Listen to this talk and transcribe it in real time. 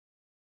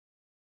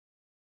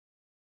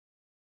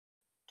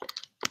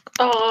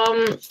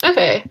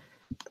Okay,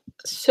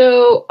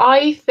 so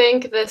I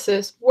think this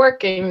is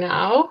working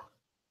now.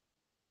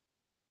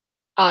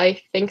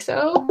 I think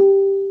so.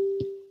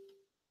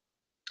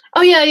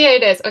 Oh yeah,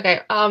 it is.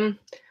 Okay. Hello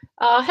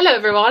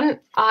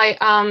everyone. I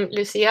am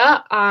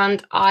Lucia,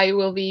 and I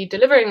will be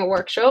delivering a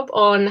workshop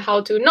on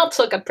how to not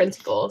suck at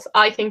principles.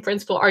 I think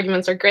principle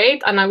arguments are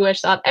great, and I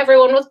wish that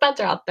everyone was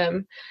better at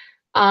them.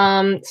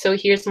 So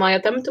here's my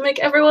attempt to make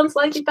everyone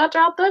slightly better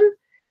at them.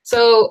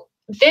 So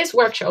this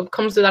workshop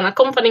comes with an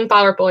accompanying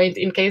PowerPoint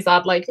in case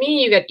that, like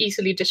me, you get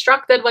easily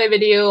distracted by a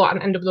video and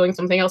end up doing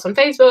something else on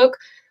Facebook,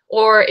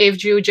 or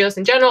if you just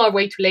in general are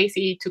way too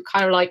lazy to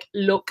kind of like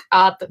look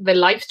at the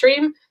live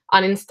stream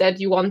and instead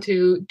you want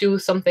to do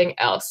something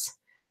else.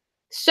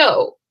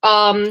 So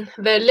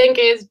the link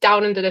is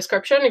down in the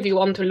description if you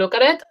want to look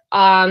at it,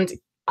 and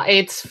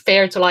it's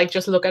fair to like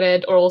just look at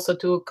it, or also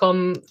to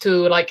come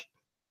to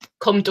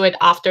it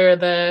after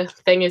the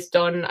thing is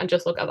done and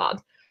just look at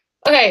that.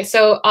 Okay,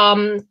 so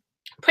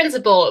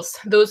principles,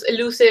 those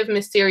elusive,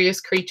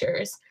 mysterious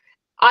creatures.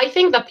 I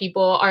think that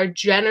people are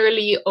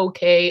generally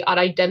okay at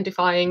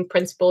identifying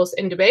principles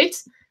in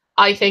debates.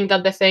 I think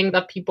that the thing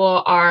that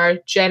people are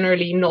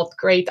generally not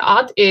great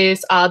at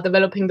is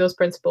developing those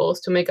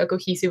principles to make a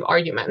cohesive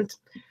argument.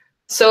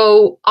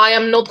 So I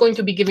am not going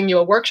to be giving you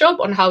a workshop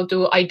on how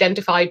to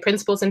identify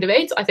principles in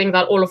debates. I think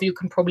that all of you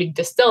can probably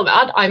distill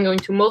that. I'm going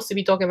to mostly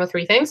be talking about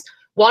three things.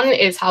 One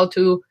is how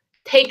to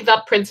take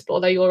that principle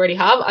that you already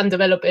have and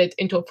develop it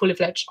into a fully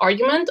fledged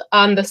argument.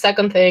 And the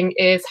second thing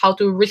is how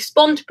to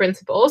respond to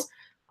principles,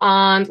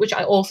 and which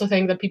I also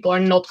think that people are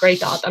not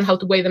great at, and how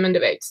to weigh them in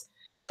debates.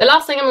 The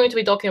last thing I'm going to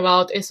be talking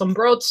about is some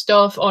broad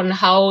stuff on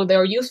how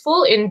they're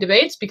useful in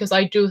debates, because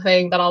I do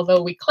think that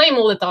although we claim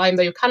all the time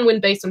that you can win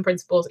based on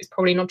principles, it's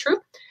probably not true.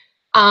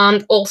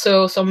 And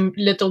also some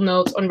little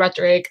notes on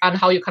rhetoric and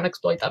how you can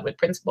exploit that with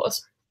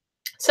principles.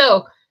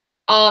 So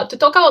to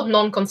talk about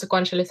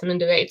non-consequentialism in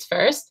debates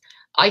first,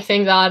 I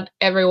think that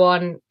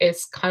everyone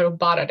is kind of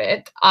bad at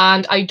it,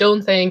 and I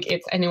don't think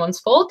it's anyone's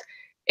fault.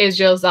 It's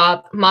just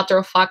that,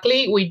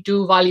 matter-of-factly, we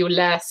do value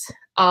less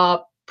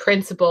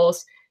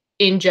principles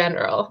in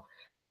general.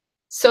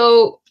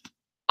 So,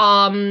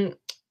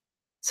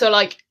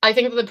 like, I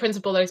think that the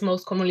principle that is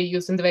most commonly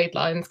used in debate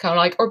lines, kind of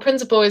like, our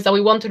principle is that we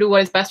want to do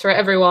what is best for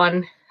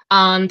everyone.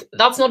 And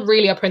that's not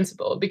really a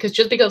principle, because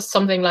just because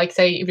something like,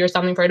 say, if you're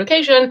standing for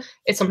education,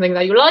 it's something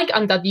that you like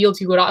and that yields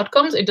you good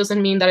outcomes, it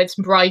doesn't mean that it's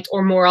right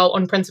or moral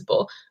on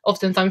principle.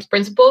 Oftentimes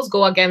principles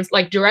go against,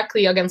 like,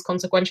 directly against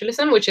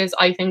consequentialism, which is,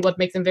 I think, what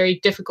makes them very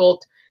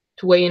difficult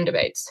to weigh in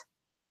debates.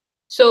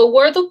 So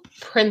where do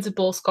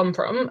principles come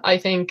from, I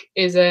think,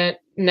 is a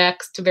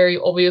next very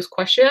obvious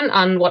question,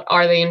 and what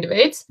are they in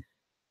debates?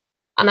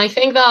 And I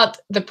think that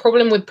the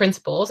problem with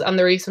principles, and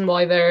the reason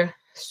why they're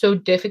so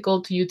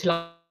difficult to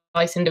utilize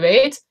in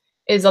debates,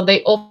 is that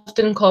they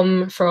often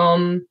come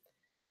from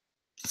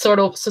sort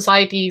of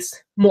society's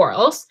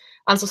morals,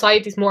 and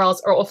society's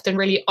morals are often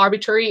really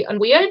arbitrary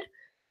and weird.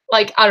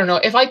 Like, I don't know,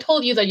 if I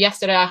told you that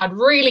yesterday I had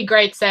really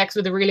great sex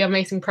with a really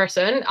amazing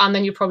person, and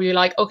then you'd probably be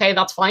like, okay,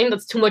 that's fine,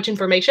 that's too much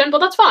information, but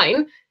that's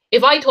fine.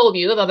 If I told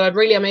you that that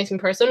really amazing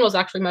person was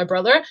actually my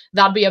brother,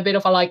 that'd be a bit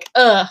of a like,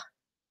 ugh.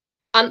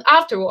 And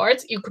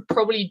afterwards, you could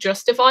probably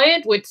justify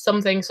it with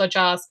something such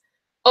as,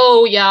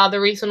 oh yeah, the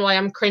reason why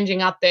I'm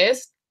cringing at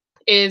this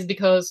is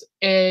because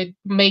it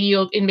may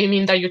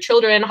mean that your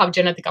children have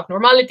genetic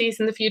abnormalities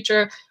in the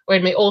future, or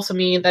it may also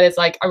mean that it's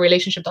like a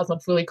relationship that's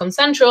not fully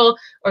consensual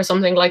or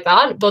something like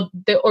that. But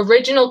the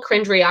original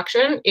cringe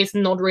reaction is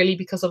not really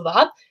because of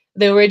that.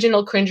 The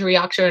original cringe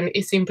reaction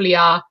is simply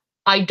a,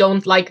 I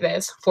don't like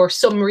this for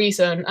some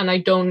reason and I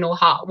don't know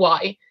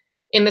why.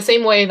 In the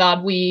same way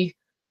that we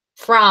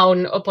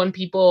frown upon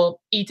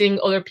people eating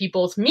other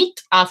people's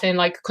meat, as in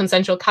like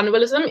consensual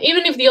cannibalism,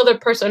 even if the other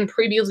person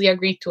previously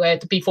agreed to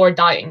it before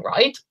dying,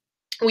 right?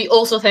 We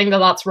also think that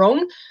that's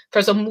wrong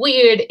for some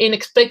weird,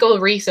 inexplicable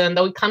reason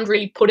that we can't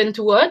really put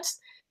into words.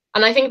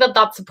 And I think that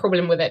that's the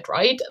problem with it,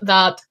 right?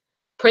 That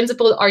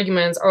principled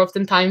arguments are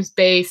oftentimes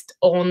based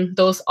on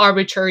those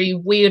arbitrary,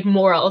 weird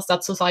morals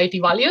that society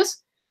values.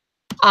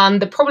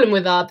 And the problem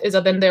with that is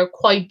that then they're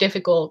quite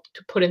difficult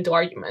to put into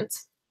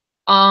arguments.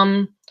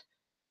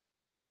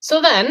 So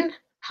then,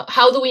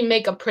 how do we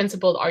make a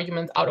principled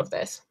argument out of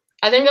this?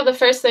 I think that the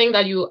first thing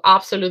that you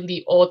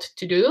absolutely ought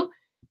to do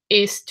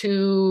is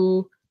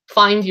to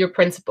find your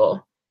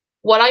principle.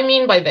 What I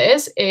mean by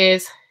this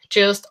is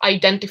just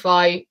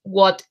identify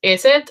what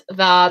is it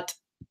that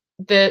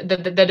the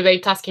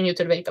debate asking you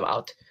to debate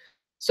about.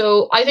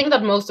 So I think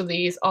that most of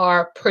these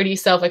are pretty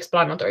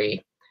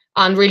self-explanatory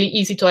and really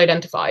easy to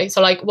identify.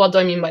 So like, what do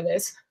I mean by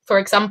this? For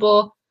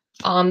example,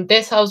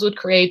 this house would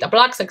create a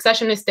black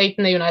successionist state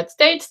in the United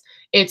States.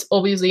 It's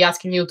obviously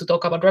asking you to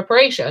talk about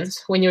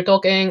reparations. When you're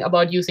talking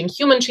about using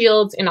human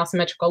shields in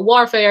asymmetrical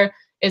warfare,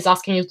 it's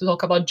asking you to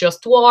talk about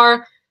just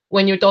war.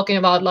 When you're talking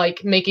about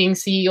like making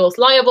CEOs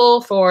liable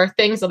for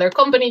things that their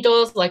company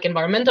does, like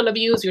environmental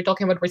abuse, you're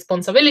talking about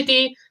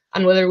responsibility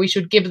and whether we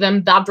should give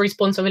them that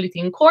responsibility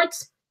in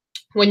courts.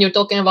 When you're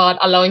talking about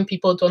allowing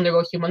people to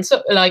undergo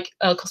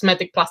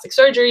cosmetic plastic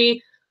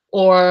surgery,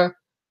 or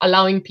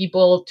allowing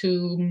people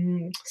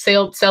to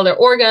sell their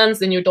organs,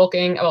 then you're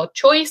talking about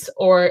choice,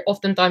 or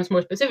oftentimes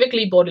more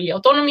specifically bodily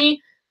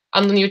autonomy.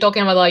 And then you're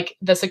talking about like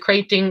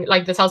desecrating,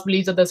 like this house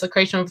believes that the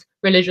desecration of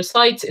religious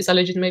sites is a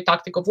legitimate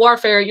tactic of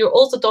warfare. You're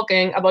also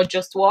talking about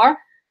just war,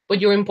 but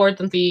you're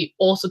importantly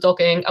also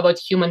talking about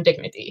human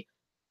dignity.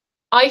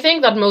 I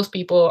think that most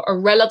people are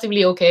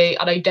relatively okay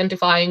at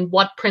identifying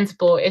what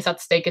principle is at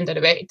stake in the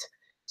debate.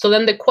 So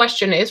then the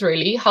question is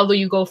really, how do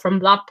you go from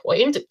that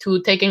point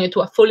to taking it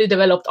to a fully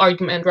developed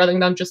argument rather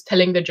than just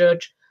telling the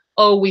judge,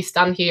 oh, we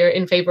stand here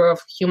in favor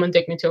of human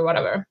dignity or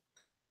whatever.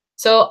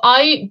 So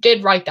I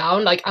did write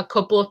down like a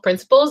couple of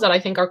principles that I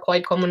think are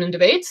quite common in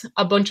debates.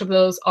 A bunch of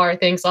those are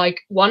things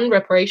like, one,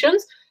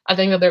 reparations. I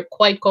think that they're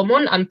quite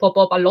common and pop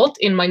up a lot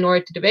in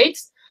minority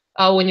debates.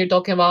 When you're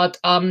talking about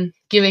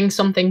giving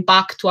something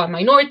back to a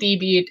minority,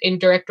 be it in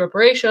direct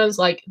reparations,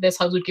 like this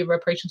house would give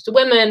reparations to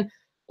women,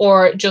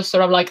 or just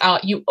sort of like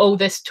you owe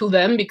this to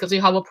them because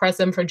you have oppressed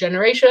them for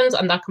generations,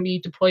 and that can be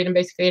deployed in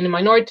basically any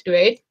minority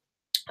debate.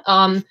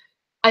 I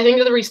think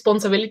that the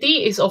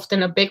responsibility is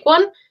often a big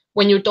one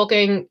when you're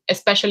talking,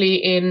 especially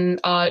in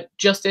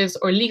justice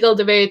or legal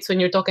debates, when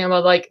you're talking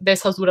about like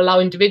this house would allow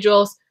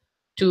individuals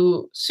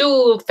to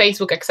sue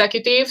Facebook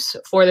executives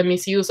for the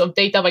misuse of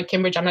data by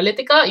Cambridge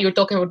Analytica. You're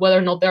talking about whether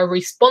or not they're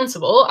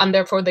responsible, and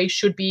therefore they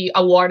should be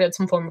awarded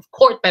some form of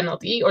court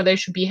penalty, or they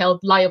should be held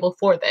liable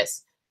for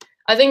this.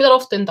 I think that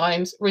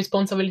oftentimes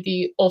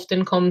responsibility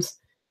often comes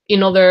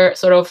in other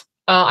sort of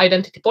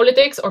identity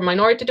politics or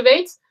minority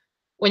debates,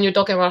 when you're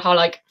talking about how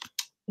like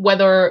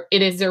whether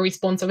it is the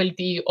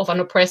responsibility of an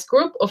oppressed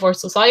group of our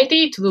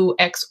society to do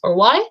X or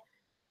Y.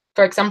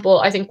 For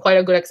example, I think quite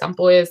a good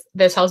example is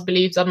this house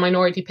believes that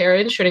minority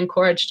parents should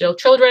encourage their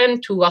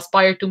children to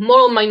aspire to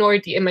moral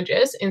minority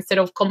images instead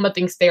of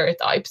combating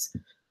stereotypes.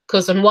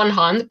 Because on one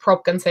hand,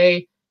 prop can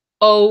say,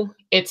 oh,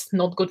 it's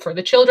not good for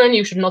the children,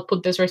 you should not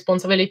put this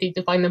responsibility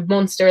to find a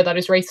monster that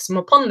is racism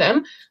upon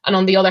them. And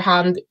on the other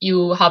hand,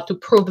 you have to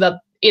prove that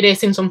it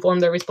is in some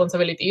form their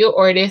responsibility,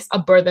 or it is a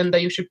burden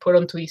that you should put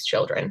onto these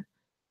children.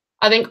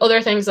 I think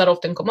other things that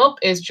often come up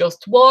is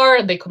just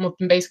war. They come up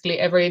in basically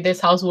this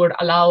house would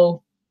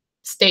allow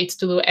states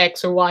to do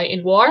X or Y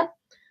in war.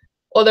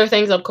 Other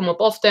things that come up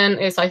often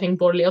is, I think,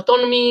 bodily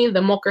autonomy,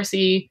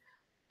 democracy,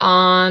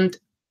 and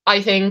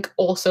I think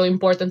also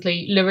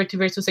importantly, liberty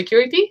versus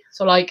security.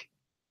 So like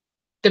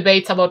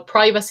debates about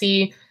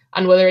privacy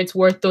and whether it's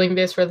worth doing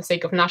this for the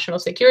sake of national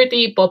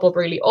security pop up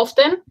really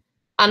often.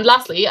 And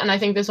lastly, and I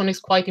think this one is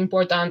quite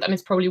important and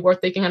it's probably worth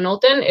taking a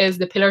note in, is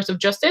the pillars of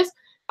justice.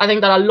 I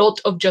think that a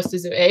lot of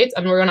justice debates,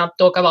 and we're going to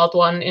talk about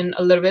one in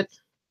a little bit,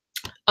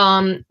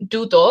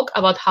 do talk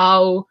about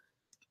how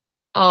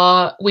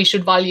we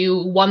should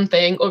value one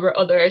thing over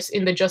others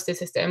in the justice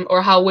system,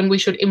 or how when we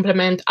should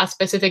implement a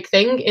specific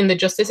thing in the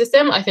justice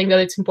system, I think that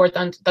it's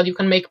important that you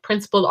can make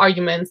principled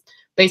arguments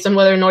based on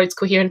whether or not it's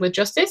coherent with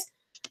justice.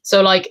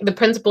 So like the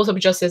principles of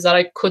justice that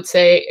I could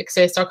say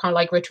exist are kind of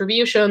like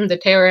retribution,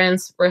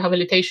 deterrence,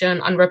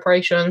 rehabilitation, and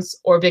reparations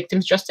or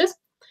victims' justice.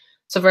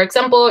 So for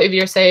example, if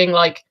you're saying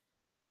like,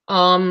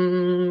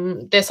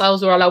 this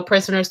house will allow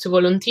prisoners to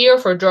volunteer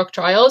for drug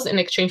trials in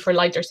exchange for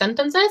lighter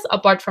sentences,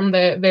 apart from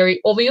the very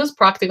obvious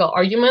practical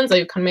arguments that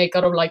you can make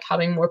out of like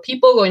having more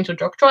people going to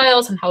drug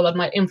trials and how that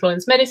might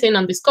influence medicine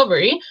and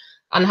discovery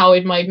and how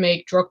it might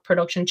make drug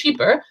production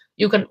cheaper.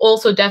 You can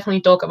also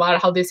definitely talk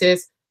about how this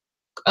is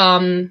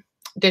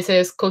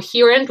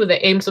coherent with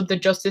the aims of the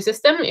justice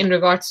system in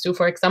regards to,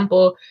 for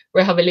example,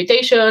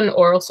 rehabilitation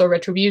or also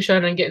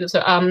retribution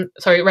and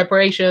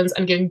reparations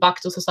and giving back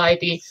to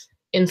society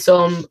in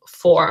some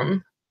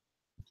form.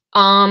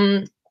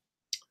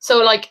 So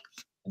like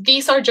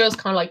these are just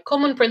kind of like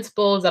common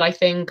principles that I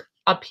think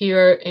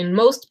appear in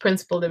most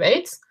principle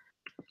debates.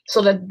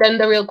 So that then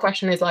the real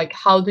question is like,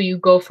 how do you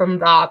go from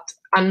that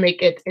and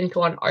make it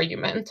into an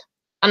argument?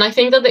 And I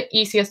think that the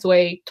easiest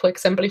way to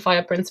exemplify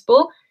a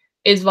principle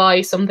is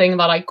by something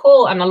that I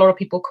call, and a lot of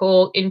people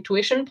call,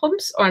 intuition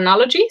pumps or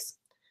analogies.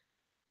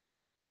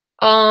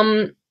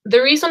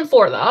 The reason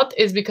for that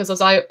is because, as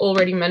I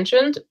already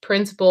mentioned,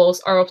 principles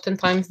are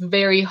oftentimes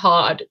very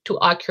hard to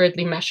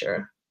accurately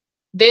measure.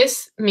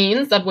 This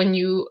means that when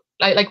you,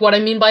 like what I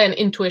mean by an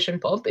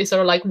intuition pump is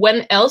sort of like,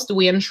 when else do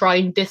we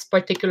enshrine this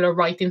particular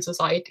right in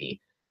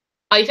society?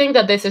 I think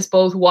that this is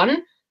both,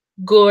 one,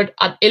 good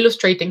at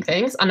illustrating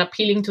things and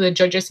appealing to the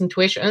judge's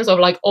intuitions of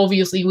like,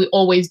 obviously we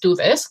always do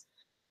this.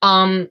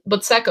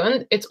 But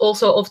second, it's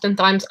also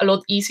oftentimes a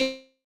lot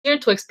easier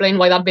to explain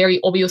why that very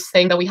obvious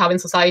thing that we have in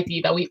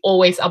society that we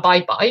always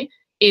abide by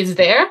is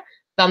there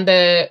than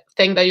the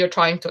thing that you're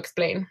trying to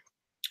explain.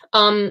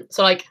 So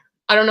like,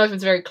 I don't know if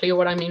it's very clear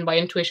what I mean by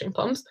intuition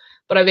pumps,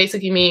 but I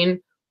basically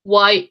mean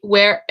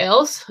where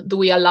else do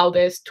we allow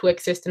this to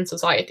exist in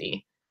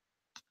society?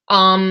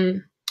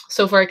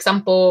 So for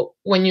example,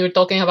 when you're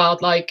talking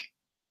about like,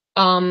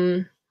 so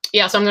I'm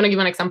going to give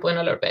an example in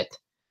a little bit.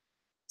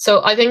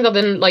 So I think that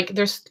then like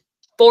there's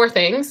 4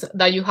 things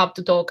that you have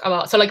to talk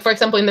about. So like, for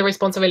example, in the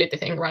responsibility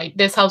thing, right?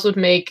 This house would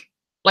make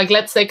like,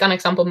 let's take an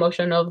example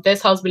motion of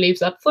this house believes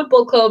that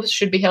football clubs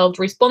should be held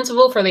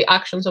responsible for the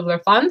actions of their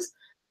fans.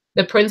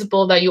 The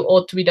principle that you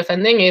ought to be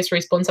defending is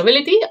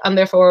responsibility, and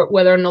therefore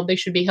whether or not they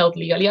should be held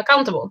legally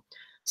accountable.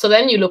 So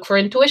then you look for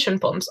intuition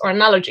pumps or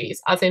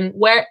analogies, as in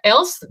where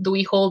else do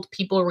we hold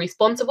people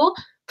responsible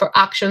for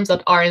actions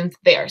that aren't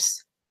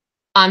theirs?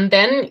 And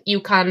then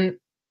you can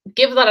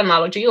give that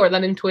analogy or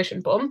that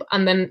intuition pump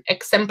and then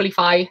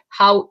exemplify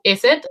how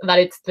is it that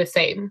it's the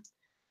same.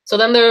 So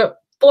then there are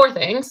 4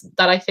 things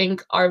that I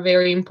think are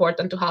very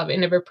important to have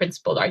in every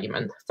principled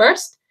argument.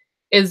 First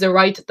is the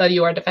right that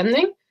you are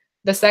defending.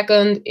 The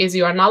second is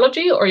your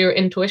analogy or your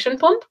intuition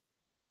pump.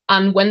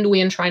 And when do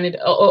we enshrine it,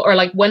 or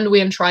like when do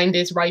we enshrine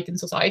this right in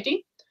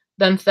society?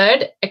 Then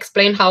third,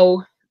 explain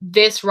how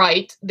this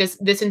right, this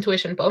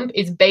intuition pump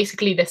is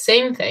basically the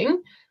same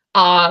thing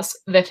as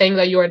the thing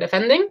that you are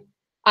defending.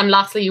 And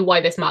lastly,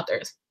 why this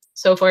matters.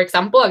 So for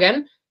example,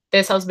 again,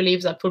 this house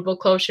believes that football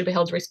clubs should be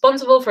held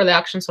responsible for the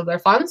actions of their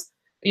fans.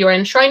 You are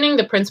enshrining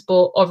the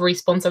principle of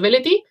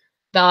responsibility,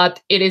 that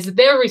it is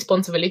their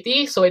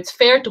responsibility, so it's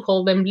fair to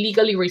hold them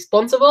legally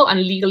responsible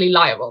and legally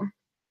liable.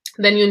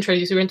 Then you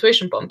introduce your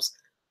intuition pumps.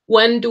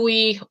 When do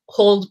we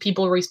hold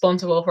people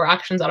responsible for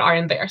actions that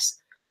aren't theirs?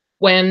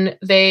 When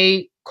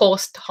they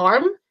caused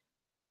harm,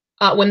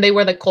 when they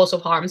were the cause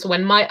of harm. So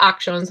when my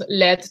actions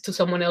led to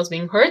someone else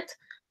being hurt.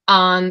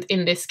 And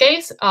in this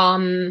case,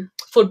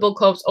 football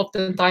clubs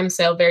oftentimes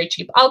sell very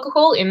cheap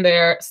alcohol in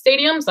their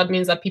stadiums. That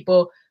means that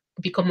people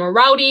become more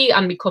rowdy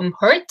and become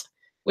hurt,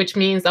 which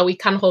means that we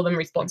can hold them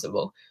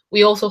responsible.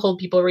 We also hold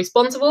people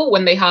responsible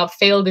when they have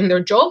failed in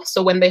their job.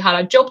 So when they had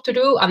a job to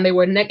do and they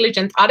were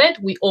negligent at it,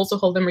 we also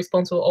hold them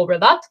responsible over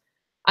that.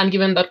 And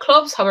given that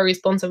clubs have a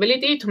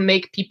responsibility to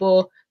make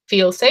people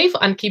feel safe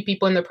and keep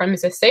people in their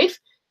premises safe,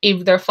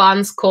 if their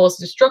fans cause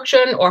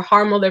destruction or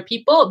harm other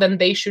people, then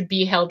they should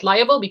be held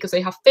liable because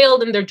they have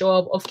failed in their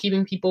job of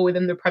keeping people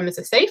within their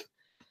premises safe.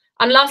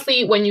 And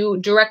lastly, when you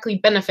directly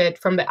benefit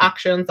from the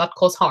actions that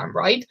cause harm,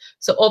 right?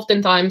 So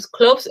oftentimes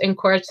clubs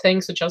encourage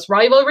things such as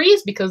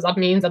rivalries, because that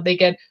means that they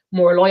get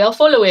more loyal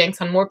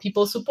followings and more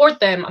people support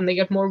them and they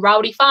get more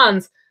rowdy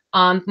fans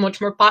and much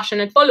more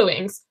passionate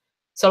followings.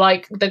 So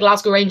like the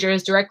Glasgow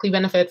Rangers directly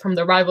benefit from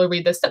the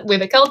rivalry with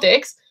the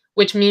Celtics,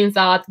 which means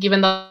that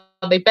given that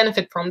they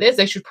benefit from this,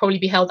 they should probably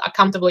be held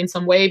accountable in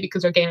some way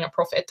because they're gaining a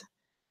profit.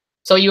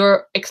 So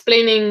you're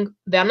explaining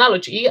the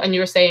analogy and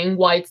you're saying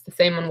why it's the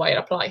same and why it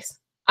applies.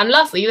 And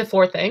lastly, the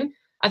 4th thing,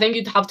 I think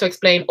you'd have to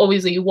explain,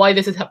 obviously, why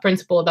this is a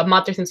principle that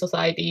matters in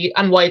society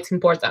and why it's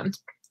important.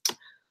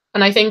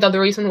 And I think that the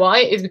reason why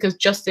is because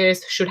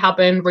justice should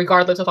happen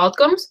regardless of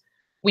outcomes.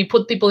 We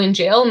put people in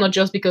jail, not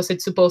just because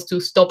it's supposed to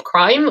stop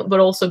crime, but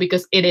also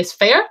because it is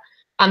fair.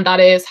 And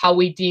that is how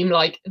we deem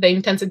like the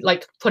intensity,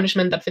 like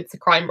punishment that fits the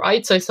crime,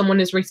 right? So if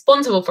someone is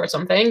responsible for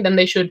something, then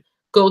they should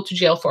go to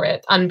jail for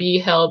it and be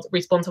held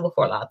responsible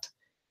for that.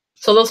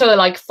 So those are the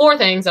like 4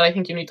 things that I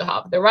think you need to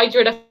have. The right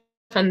you're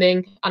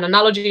defending, an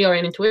analogy or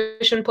an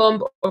intuition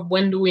pump, or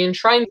when do we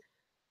enshrine,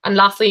 and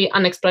lastly,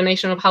 an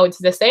explanation of how it's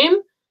the same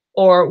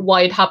or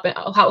why it happened,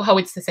 how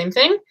it's the same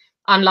thing,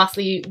 and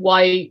lastly,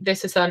 why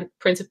this is a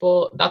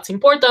principle that's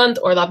important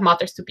or that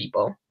matters to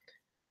people.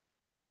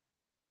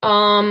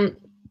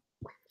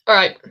 All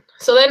right,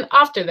 so then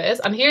after this,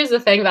 and here's the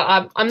thing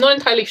that I'm not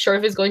entirely sure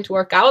if it's going to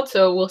work out,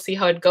 so we'll see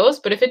how it goes,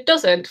 but if it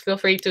doesn't, feel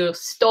free to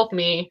stop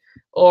me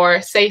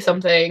or say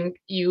something,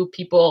 you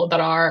people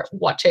that are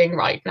watching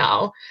right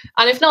now.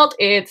 And if not,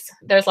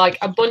 there's like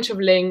a bunch of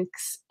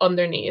links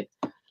underneath.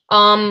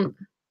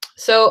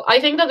 So I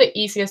think that the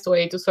easiest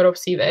way to sort of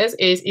see this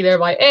is either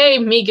by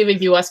me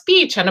giving you a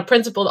speech and a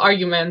principled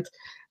argument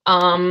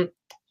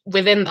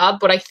within that,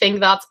 but I think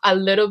that's a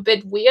little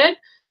bit weird.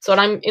 So what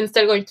I'm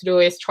instead going to do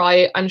is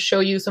try and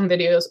show you some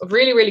videos of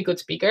really, really good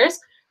speakers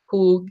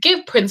who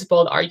give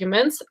principled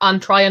arguments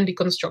and try and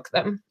deconstruct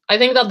them. I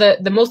think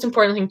that the most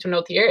important thing to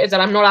note here is that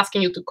I'm not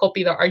asking you to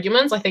copy their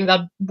arguments. I think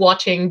that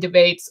watching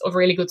debates of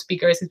really good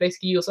speakers is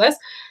basically useless.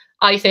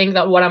 I think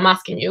that what I'm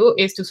asking you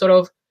is to sort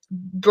of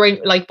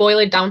boil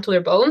it down to their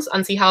bones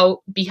and see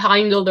how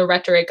behind all the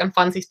rhetoric and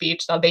fancy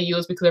speech that they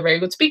use because they're very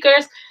good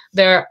speakers,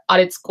 they're at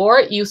its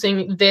core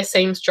using the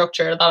same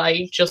structure that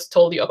I just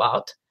told you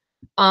about.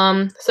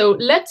 So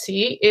let's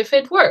see if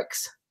it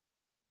works.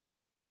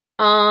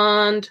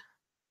 And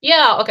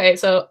yeah, okay,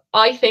 so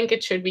I think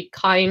it should be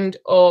kind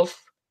of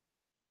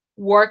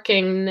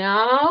working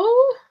now.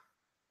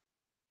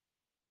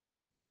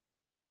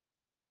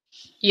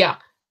 Yeah.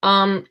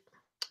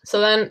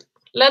 So then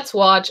let's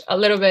watch a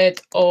little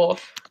bit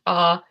of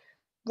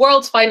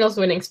World's Finals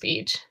winning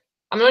speech.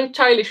 I'm not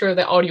entirely sure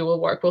the audio will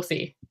work. We'll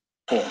see.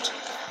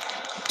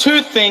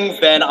 2 things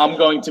then I'm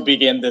going to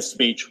begin this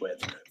speech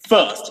with.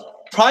 First,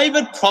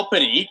 private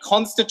property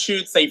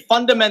constitutes a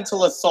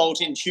fundamental assault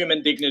in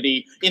human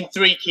dignity in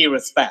 3 key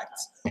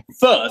respects.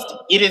 First,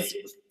 it is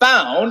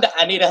found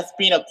and it has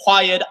been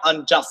acquired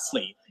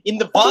unjustly. In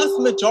the vast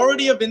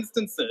majority of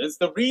instances,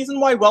 the reason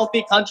why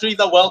wealthy countries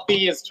are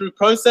wealthy is through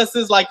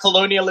processes like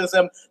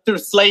colonialism, through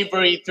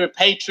slavery, through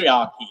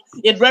patriarchy.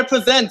 It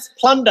represents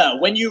plunder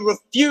when you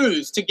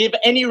refuse to give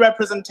any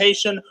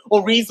representation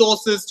or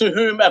resources to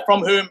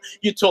from whom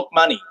you took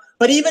money.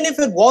 But even if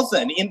it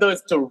wasn't, in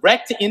those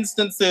direct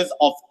instances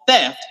of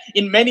theft,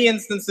 in many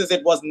instances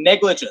it was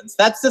negligence.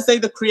 That's to say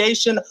the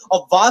creation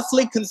of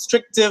vastly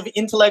constrictive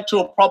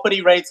intellectual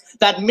property rights.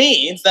 That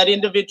means that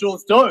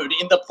individuals don't,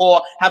 in the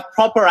poor, have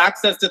proper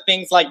access to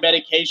things like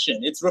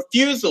medication. It's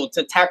refusal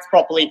to tax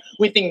properly.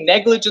 We think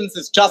negligence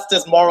is just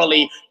as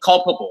morally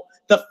culpable.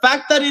 The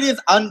fact that it is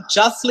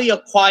unjustly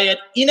acquired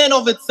in and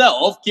of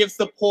itself gives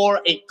the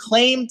poor a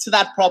claim to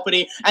that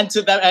property and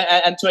to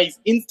an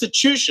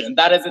institution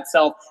that is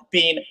itself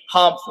being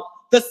harmful.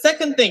 The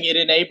second thing it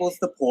enables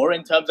the poor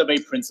in terms of a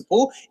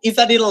principle is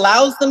that it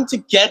allows them to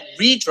get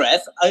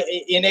redress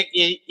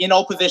in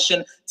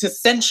opposition to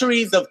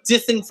centuries of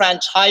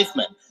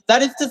disenfranchisement.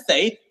 That is to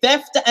say,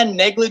 theft and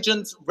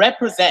negligence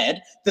represent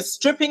the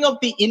stripping of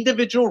the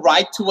individual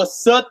right to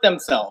assert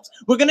themselves.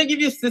 We're going to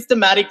give you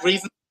systematic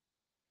reasons.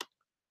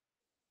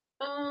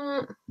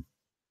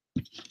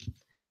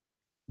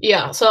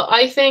 Yeah, so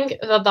I think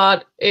that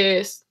that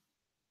is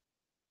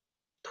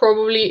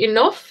probably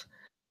enough.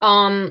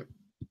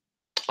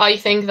 I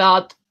think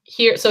that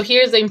here's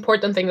the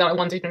important thing that I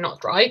want you to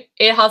note, right?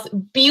 It has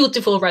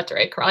beautiful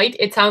rhetoric, right?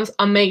 It sounds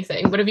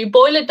amazing, but if you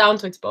boil it down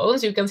to its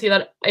bones, you can see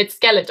that its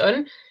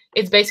skeleton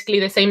is basically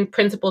the same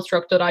principle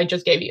structure that I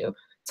just gave you.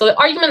 So the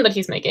argument that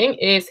he's making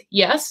is,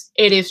 yes,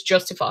 it is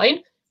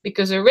justified,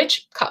 because the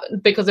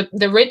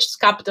rich's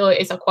capital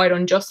is acquired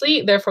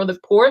unjustly, therefore the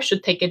poor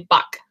should take it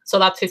back. So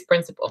that's his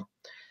principle.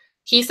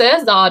 He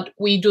says that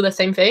we do the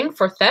same thing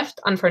for theft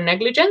and for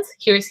negligence.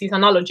 Here's his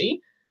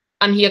analogy,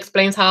 and he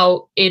explains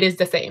how it is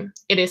the same.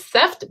 It is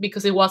theft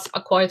because it was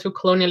acquired through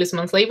colonialism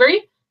and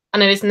slavery,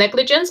 and it is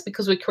negligence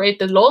because we create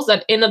the laws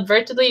that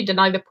inadvertently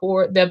deny the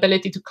poor the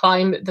ability to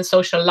climb the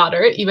social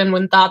ladder, even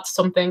when that's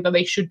something that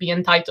they should be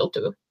entitled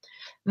to.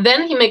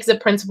 Then he makes the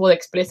principle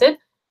explicit,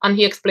 and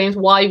he explains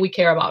why we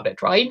care about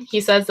it, right?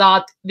 He says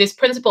that this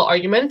principle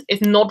argument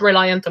is not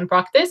reliant on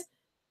practice.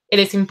 It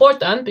is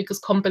important because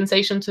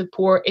compensation to the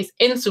poor is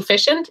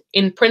insufficient.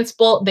 In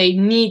principle, they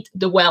need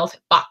the wealth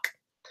back.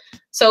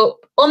 So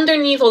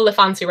underneath all the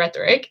fancy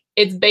rhetoric,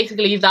 it's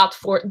basically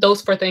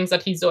those four things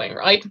that he's doing,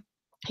 right?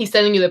 He's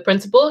telling you the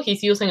principle,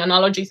 he's using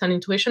analogies and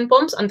intuition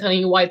bombs and telling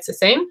you why it's the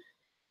same.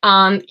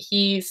 And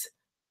he's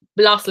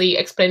lastly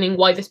explaining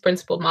why this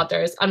principle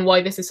matters and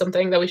why this is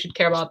something that we should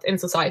care about in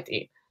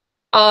society.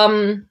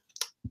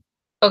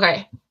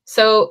 Okay,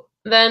 so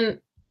then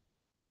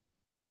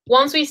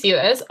once we see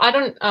this,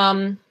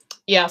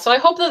 yeah, so I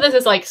hope that this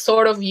is like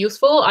sort of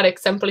useful at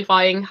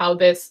exemplifying how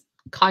this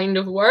kind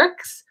of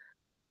works.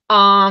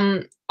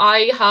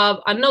 I have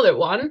another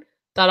one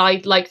that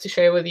I'd like to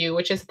share with you,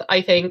 which is,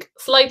 I think,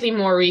 slightly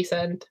more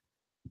recent.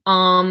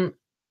 So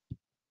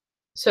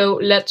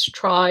let's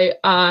try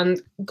and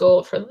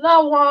go for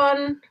that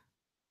one.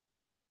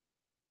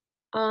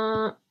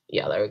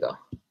 Yeah, there we go.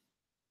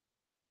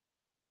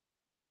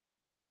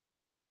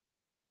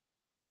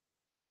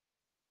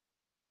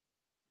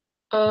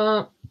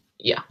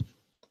 Yeah.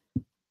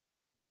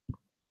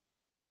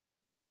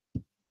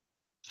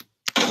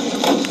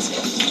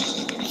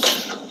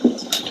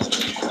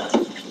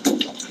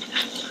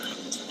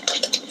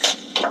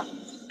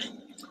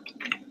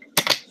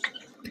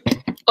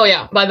 Oh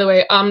yeah, by the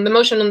way, the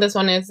motion on this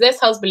one is, this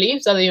House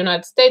believes that the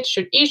United States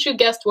should issue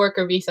guest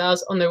worker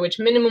visas under which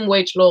minimum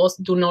wage laws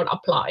do not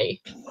apply.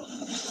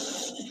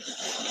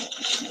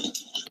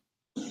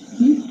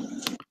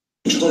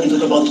 Going to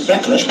talk about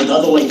backlash, but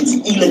otherwise it's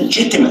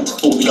illegitimate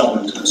for the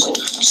government to do so.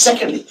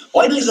 Secondly,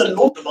 why there is a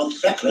law about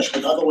backlash,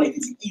 but otherwise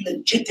it's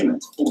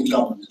illegitimate for the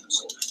government to do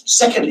so.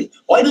 Secondly,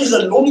 why there is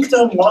a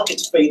long-term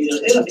market failure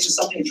here, and this is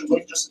something which is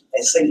going to just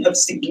have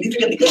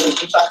significantly greater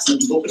impacts on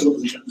the developing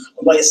opposition,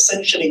 why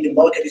essentially the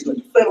market is going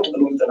to fail over the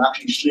long term,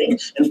 actually shrink,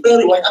 and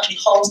thirdly, why it actually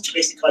harms the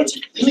basic rights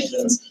of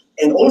immigrants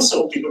and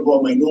also people who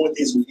are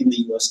minorities within the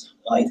US.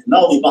 Right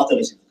now, the battle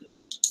is.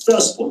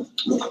 First point,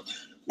 look.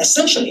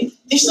 Essentially,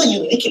 this is a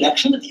unique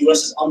election that the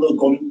US is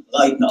undergoing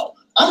right now.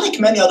 Unlike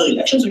many other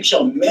elections, which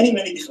are many,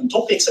 many different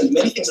topics and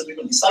many things that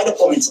people decide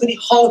upon, it's really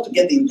hard to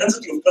get the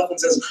intensity of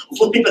preferences of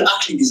what people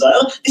actually desire.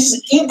 This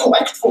is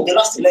incorrect for the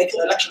last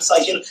election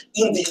cycle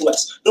in the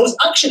US. There was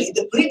actually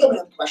the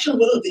predominant question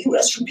whether the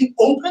US should be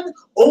open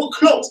or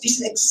closed. This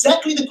is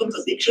exactly the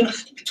contradiction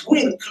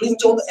between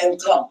Clinton and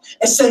Trump.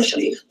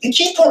 Essentially, the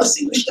key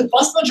policy which the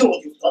vast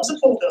majority of Trump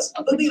supporters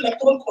under the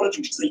Electoral College,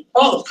 which is a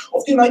part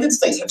of the United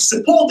States, have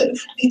supported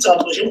the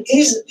Trump regime,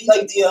 is the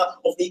idea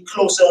of the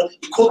closer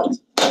economy.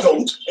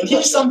 Note, and here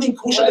is something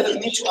crucial that I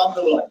need to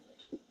underline.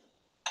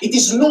 It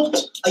is not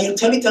a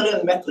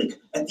utilitarian metric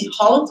at the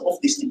heart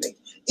of this debate.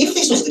 If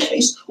this was the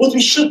case, what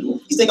we should do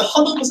is take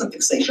 100%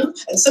 taxation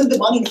and send the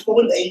money in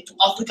foreign aid to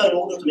Africa in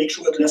order to make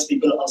sure that less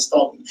people are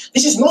starving.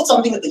 This is not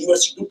something that the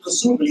US should do,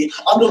 presumably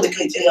under the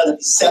criteria that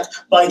is set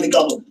by the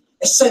government.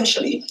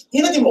 Essentially,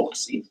 in a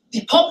democracy,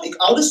 the public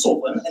are the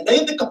sovereign, and they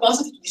have the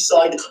capacity to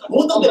decide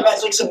what are the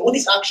metrics and what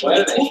is actually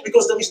the truth,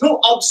 because there is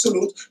no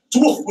absolute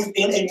truth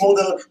within a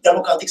modern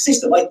democratic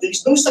system. Right? There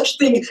is no such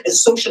thing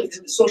as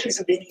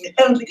socialism being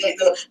inherently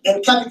greater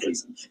than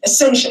capitalism.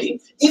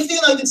 Essentially, if the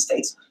United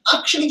States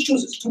actually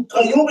chooses to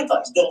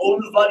prioritize their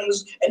own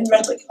values and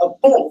metric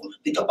above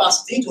the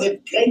capacity to have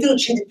greater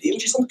GDP,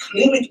 which is not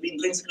clearly to be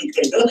intrinsically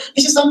greater,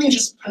 this is something which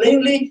is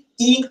plainly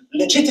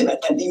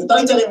illegitimate, and the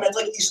utilitarian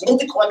metric is not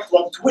the correct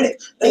one to win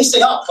it. They say,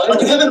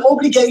 but you have an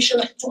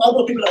obligation to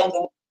other people around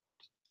the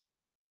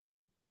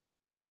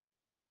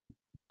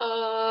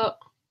world.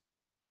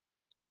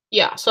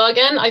 Yeah, so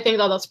again, I think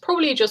that that's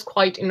probably just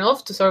quite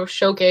enough to sort of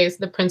showcase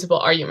the principal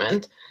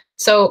argument.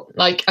 So,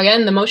 like,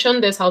 again, the motion,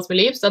 this House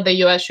believes that the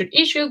US should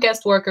issue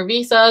guest worker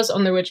visas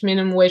under which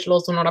minimum wage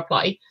laws do not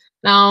apply.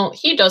 Now,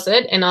 he does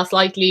it in a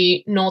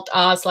slightly not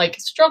as, like,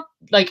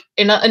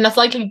 in a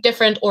slightly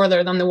different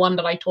order than the one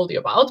that I told you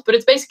about, but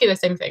it's basically the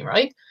same thing,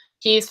 right?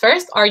 He's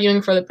first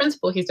arguing for the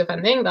principle he's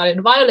defending, that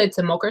it violates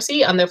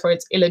democracy and therefore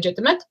it's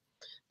illegitimate.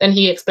 Then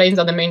he explains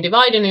that the main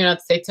divide in the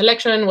United States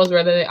election was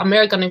whether the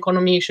American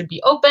economy should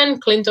be open,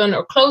 Clinton,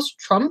 or closed,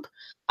 Trump,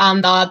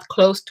 and that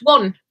closed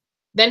won.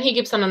 Then he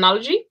gives an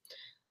analogy,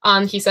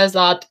 and he says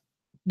that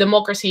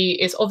democracy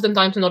is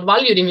oftentimes not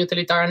valued in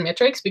utilitarian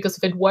metrics, because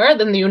if it were,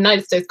 then the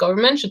United States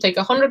government should take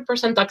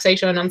 100%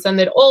 taxation and send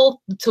it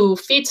all to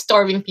feed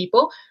starving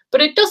people,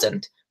 but it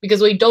doesn't,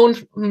 because we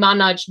don't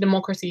manage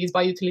democracies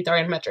by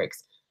utilitarian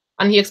metrics.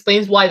 And he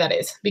explains why that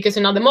is. Because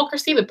in a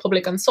democracy, the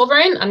public is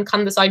sovereign and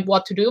can decide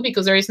what to do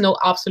because there is no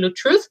absolute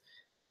truth,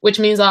 which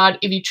means that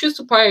if you choose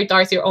to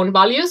prioritize your own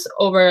values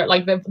over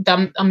like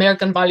the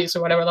American values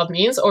or whatever that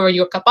means, or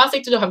your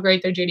capacity to have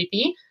greater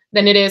GDP,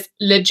 then it is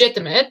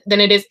legitimate,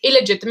 then it is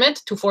illegitimate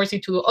to force you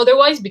to do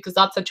otherwise, because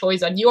that's a choice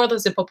that you are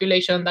the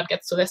population that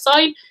gets to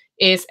decide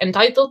is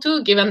entitled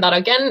to, given that,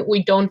 again,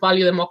 we don't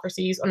value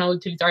democracies on a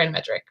utilitarian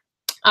metric.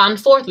 And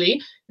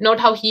fourthly, note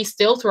how he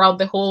still, throughout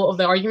the whole of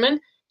the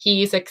argument,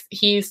 he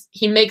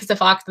makes the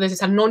fact that this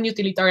is a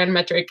non-utilitarian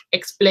metric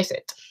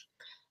explicit.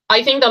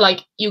 I think that,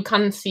 like, you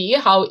can see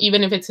how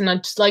even if it's in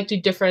a slightly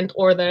different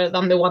order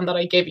than the one that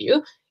I gave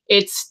you,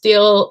 it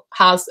still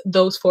has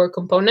those four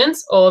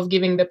components of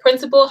giving the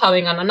principle,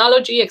 having an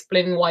analogy,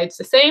 explaining why it's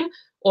the same,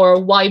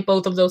 or why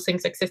both of those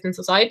things exist in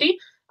society,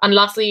 and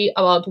lastly,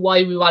 about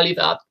why we value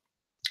that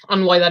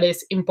and why that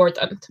is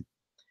important.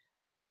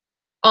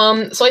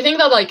 So I think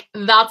that, like,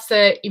 that's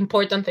the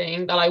important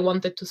thing that I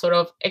wanted to sort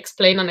of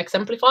explain and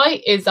exemplify,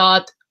 is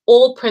that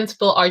all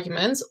principal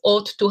arguments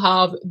ought to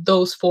have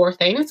those four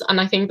things. And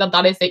I think that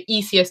that is the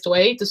easiest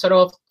way to sort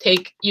of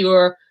take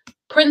your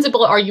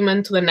principal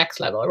argument to the next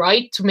level,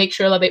 right? To make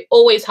sure that they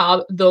always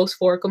have those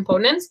four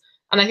components.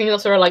 And I think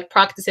that sort of like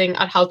practicing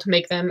at how to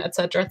make them,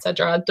 etc.,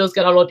 does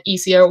get a lot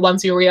easier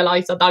once you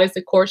realize that that is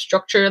the core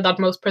structure that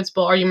most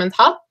principal arguments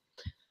have.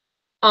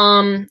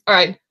 All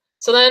right.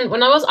 So then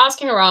when I was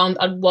asking around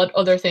at what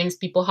other things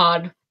people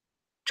had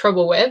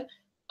trouble with,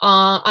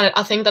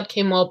 I think that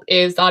came up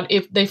is that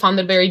if they found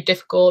it very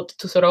difficult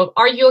to sort of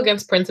argue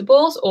against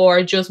principles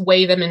or just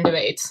weigh them in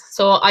debates.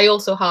 So I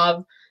also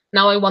have,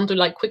 now I want to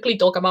like quickly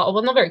talk about,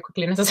 well, not very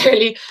quickly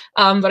necessarily,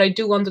 but I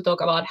do want to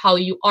talk about how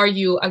you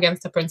argue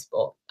against a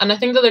principle. And I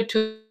think that there are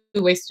two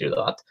ways to do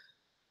that.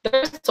 The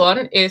first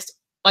one is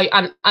like,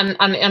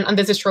 and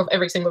this is true of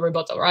every single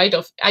rebuttal, right?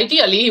 Of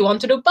ideally you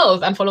want to do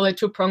both and follow the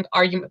two-pronged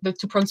argument, the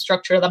two-pronged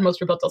structure that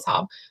most rebuttals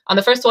have. And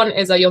the first one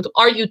is that you want to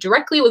argue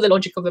directly with the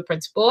logic of the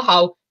principle,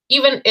 how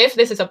even if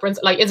this is a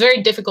principle, like, it's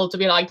very difficult to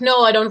be like,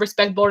 no, I don't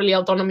respect bodily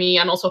autonomy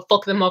and also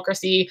fuck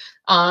democracy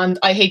and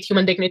I hate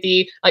human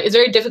dignity. Like, it's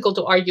very difficult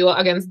to argue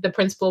against the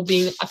principle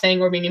being a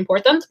thing or being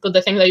important. But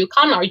the thing that you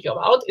can argue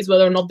about is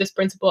whether or not this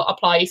principle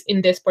applies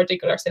in this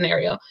particular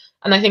scenario.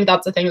 And I think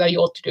that's the thing that you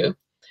ought to do.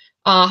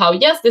 How,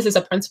 yes, this is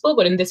a principle,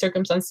 but in this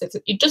circumstance,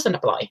 it doesn't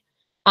apply.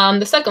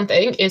 And the second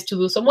thing is to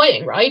do some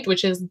weighing, right?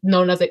 Which is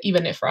known as the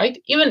even if, right?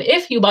 Even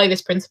if you buy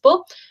this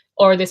principle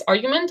or this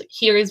argument,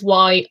 here is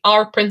why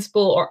our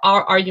principle or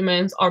our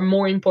arguments are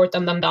more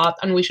important than that,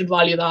 and we should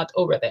value that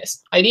over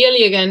this.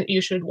 Ideally, again, you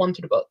should want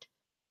to do both.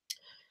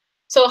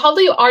 So how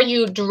do you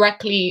argue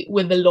directly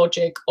with the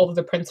logic of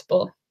the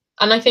principle?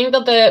 And I think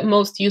that the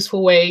most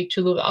useful way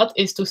to do that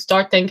is to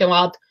start thinking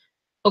about,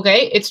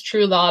 okay, it's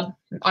true that,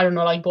 I don't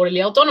know, like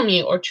bodily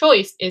autonomy or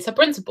choice is a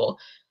principle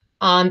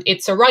and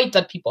it's a right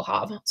that people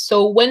have.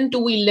 So when do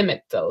we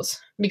limit those?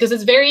 Because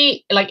it's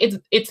very, like,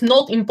 it's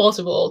not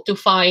impossible to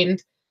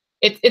find,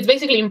 it's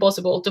basically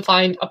impossible to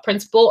find a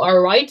principle or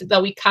a right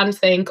that we can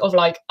think of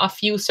like a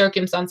few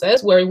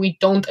circumstances where we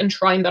don't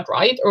enshrine that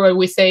right, or where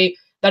we say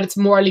that it's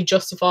morally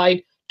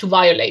justified to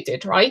violate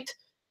it, right?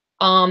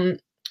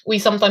 We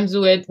sometimes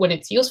do it when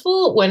it's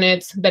useful, when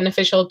it's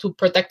beneficial to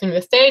protecting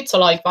the state, so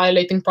like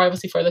violating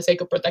privacy for the sake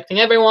of protecting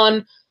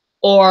everyone,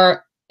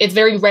 or it's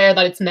very rare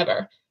that it's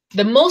never.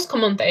 The most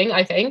common thing,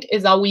 I think,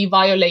 is that we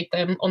violate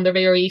them under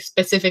very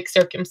specific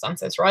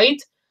circumstances,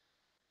 right?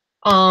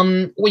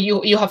 where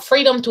you have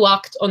freedom to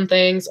act on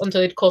things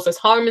until it causes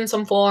harm in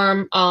some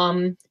form.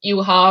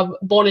 You have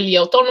bodily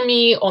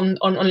autonomy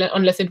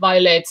unless it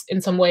violates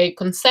in some way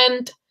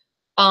consent.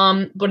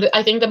 But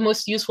I think the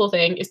most useful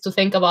thing is to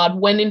think about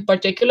when in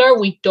particular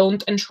we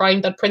don't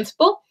enshrine that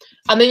principle.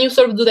 And then you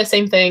sort of do the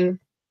same thing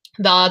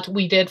that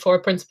we did for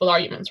principal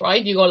arguments,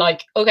 right? You go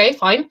like, okay,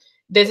 fine,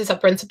 this is a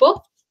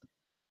principle,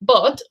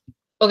 but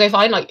okay,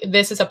 fine, like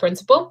this is a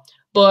principle,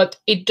 but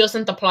it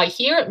doesn't apply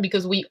here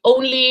because we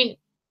only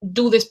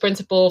do this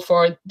principle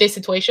for these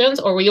situations,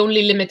 or we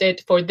only limit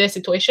it for these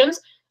situations,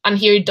 and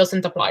here it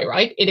doesn't apply,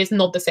 right? It is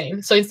not the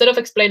same. So instead of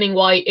explaining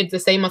why it's the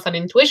same as an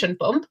intuition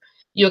pump,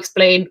 you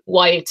explain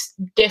why it's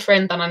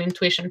different than an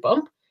intuition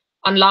pump.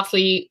 And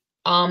lastly,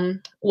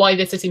 why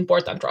this is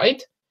important,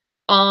 right?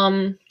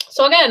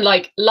 So again,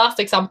 like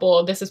last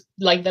example, this is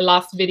like the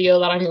last video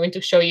that I'm going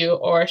to show you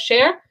or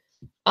share,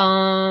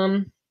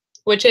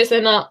 which is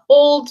in an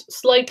old,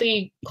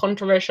 slightly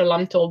controversial,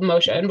 I'm told,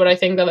 motion, but I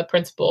think that the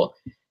principle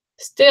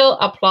still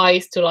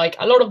applies to like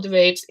a lot of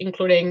debates,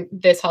 including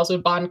this house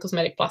would ban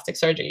cosmetic plastic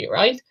surgery,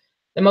 right?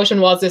 The motion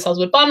was this house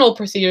would ban all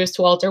procedures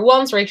to alter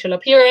one's racial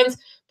appearance,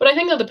 but I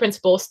think that the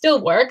principle still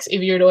works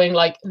if you're doing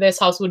like this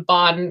house would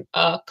ban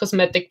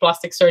cosmetic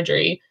plastic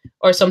surgery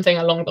or something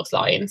along those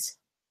lines.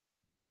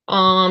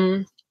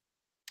 So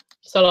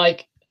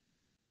like,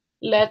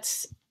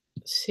 let's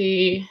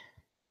see,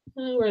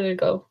 where did it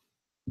go?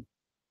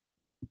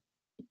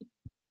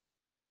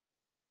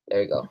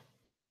 There we go.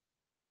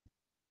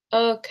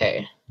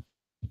 Okay.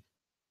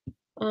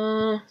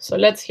 So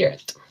let's hear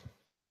it.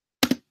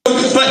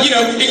 But, you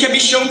know, it can be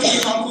shown to be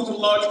harmful to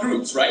large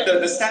groups, right?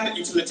 The standard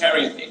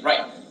utilitarian thing,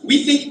 right?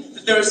 We think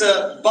that there's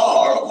a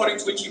bar according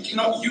to which you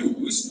cannot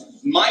use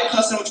my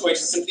personal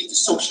choices simply to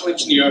social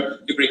engineer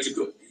the greater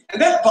good.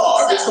 And that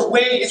bar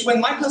is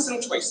when my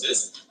personal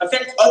choices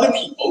affect other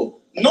people,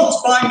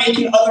 not by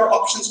making other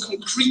options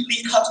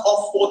concretely cut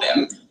off for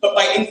them, but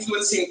by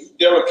influencing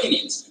their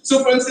opinions.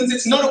 So, for instance,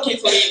 it's not okay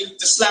for me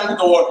to slam the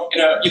door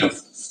in a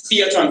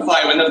theater on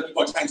fire when other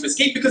people are trying to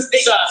escape because they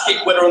can't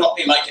escape whether or not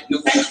they like it.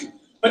 No, thank you.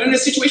 But in a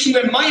situation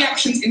where my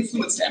actions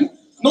influence them,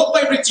 not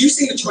by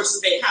reducing the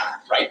choices they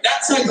have, right?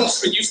 That side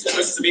wants to reduce the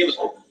choices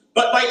available,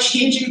 but by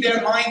changing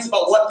their minds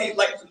about what they'd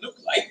like to look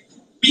like,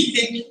 we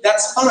think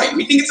that's fine.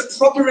 We think it's a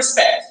proper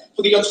respect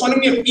for the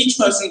autonomy of each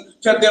person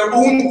to have their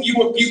own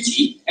view of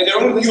beauty and their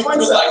own view of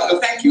good life. No,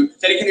 thank you,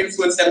 that it can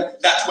influence them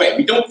that way.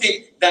 We don't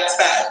think that's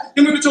bad.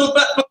 Then we were told,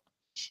 but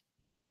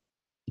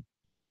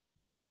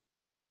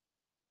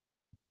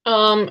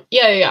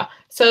yeah.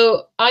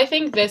 So I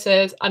think this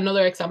is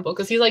another example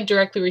because he's like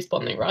directly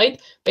responding,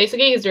 right?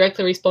 Basically, he's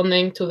directly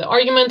responding to the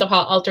argument of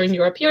how altering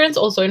your appearance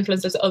also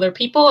influences other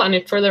people and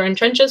it further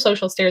entrenches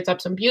social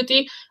stereotypes on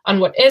beauty and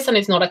what is and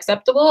is not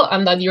acceptable,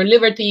 and that your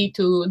liberty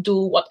to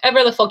do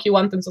whatever the fuck you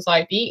want in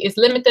society is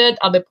limited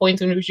at the point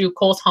in which you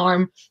cause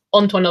harm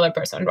onto another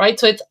person, right?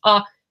 So it's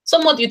a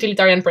somewhat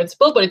utilitarian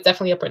principle, but it's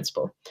definitely a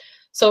principle.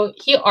 So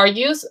he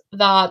argues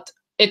that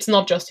it's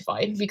not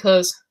justified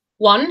because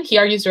one, he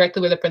argues directly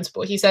with the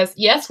principle. He says,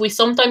 yes, we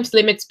sometimes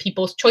limit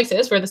people's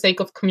choices for the sake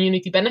of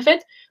community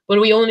benefit,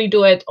 but we only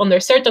do it under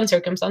certain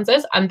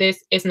circumstances, and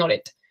this is not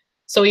it.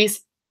 So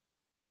he's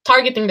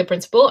targeting the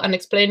principle and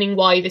explaining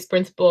why this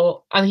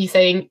principle, and he's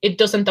saying it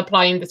doesn't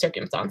apply in the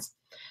circumstance.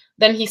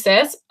 Then he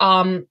says,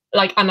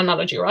 like an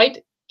analogy, right?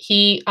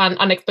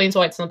 And explains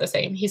why it's not the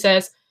same. He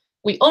says,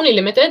 we only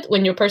limit it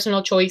when your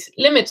personal choice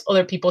limits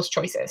other people's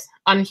choices.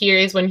 And here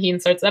is when he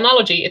inserts the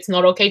analogy. It's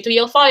not okay to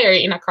yell fire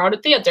in a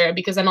crowded theater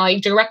because then I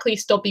directly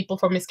stop people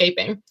from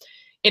escaping.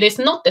 It is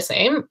not the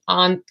same,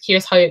 and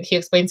here's how he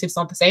explains it's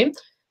not the same,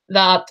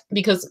 that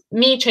because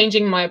me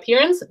changing my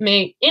appearance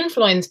may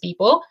influence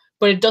people,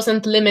 but it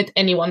doesn't limit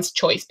anyone's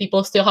choice.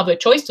 People still have a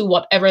choice to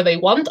whatever they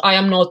want. I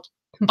am not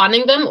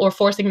banning them or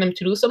forcing them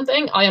to do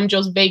something. I am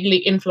just vaguely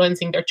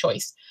influencing their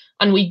choice.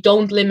 And we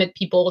don't limit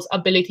people's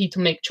ability to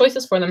make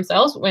choices for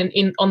themselves when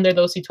under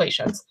those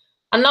situations.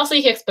 And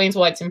lastly, he explains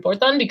why it's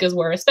important, because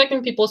we're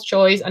respecting people's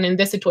choice, and in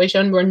this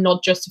situation, we're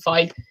not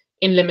justified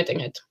in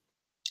limiting it.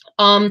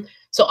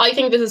 So I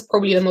think this is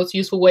probably the most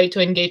useful way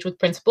to engage with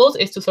principles,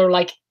 is to sort of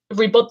like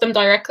rebut them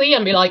directly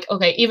and be like,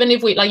 okay, even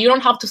if we, like, you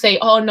don't have to say,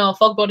 oh no,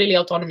 fuck bodily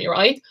autonomy,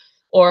 right?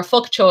 Or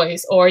fuck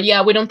choice, or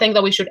yeah, we don't think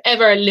that we should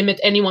ever limit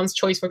anyone's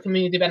choice for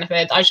community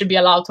benefit. I should be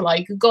allowed to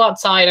like go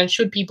outside and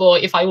shoot people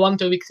if I want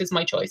to because it's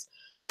my choice.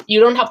 You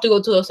don't have to go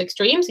to those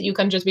extremes. You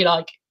can just be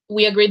like,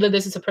 we agree that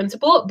this is a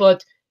principle,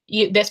 but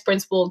this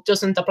principle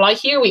doesn't apply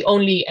here. We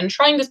only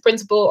enshrine this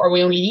principle, or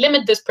we only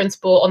limit this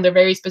principle under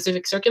very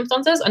specific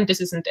circumstances, and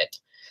this isn't it.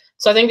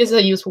 So I think this is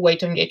a useful way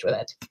to engage with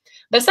it.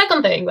 The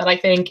second thing that I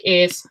think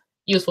is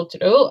useful to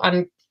do,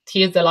 and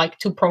here's the like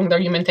two-pronged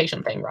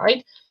argumentation thing,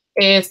 right,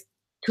 is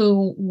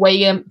to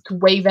weigh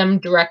them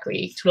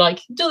directly, to like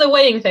do the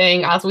weighing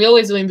thing as we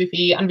always do in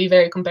BP and be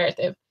very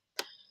comparative.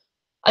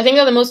 I think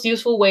that the most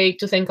useful way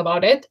to think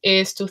about it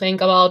is to think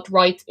about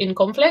right in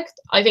conflict.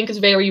 I think it's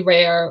very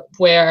rare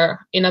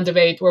where in a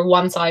debate where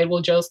one side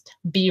will just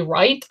be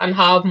right and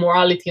have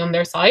morality on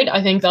their side.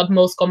 I think that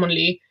most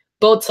commonly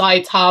both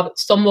sides have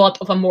somewhat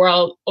of a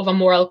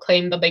moral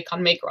claim that they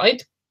can make,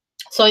 right?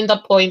 So in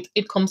that point,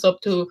 it comes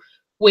up to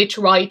which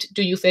right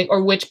do you think,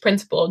 or which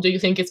principle do you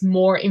think is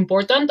more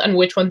important, and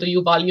which one do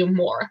you value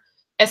more?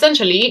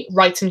 Essentially,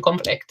 rights in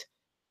conflict.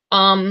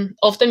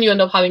 Often you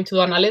end up having to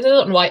do analysis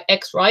on why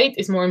X right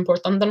is more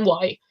important than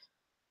Y.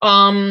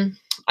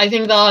 I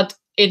think that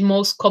it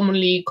most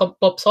commonly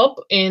pops up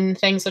in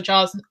things such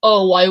as,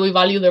 oh, why we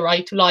value the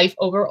right to life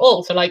over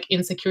all. So like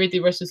insecurity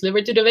versus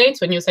liberty debates,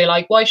 when you say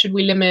like, why should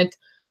we limit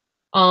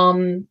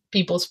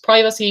people's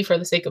privacy for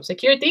the sake of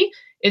security,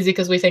 is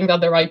because we think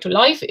that the right to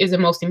life is the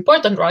most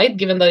important right,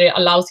 given that it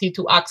allows you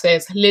to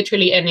access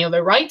literally any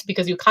other right,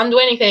 because you can't do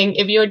anything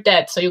if you're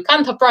dead. So you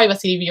can't have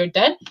privacy if you're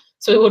dead.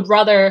 So we would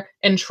rather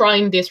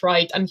enshrine this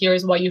right, and here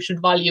is why you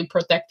should value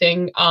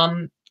protecting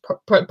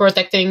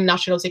protecting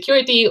national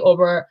security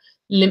over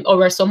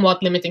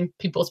somewhat limiting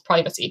people's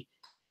privacy.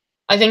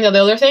 I think that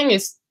the other thing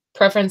is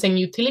preferencing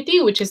utility,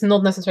 which is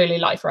not necessarily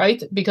life,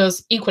 right?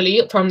 Because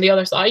equally, from the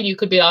other side, you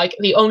could be like,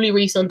 the only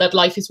reason that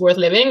life is worth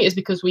living is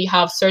because we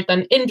have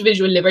certain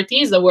individual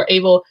liberties that we're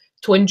able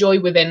to enjoy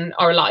within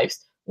our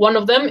lives. One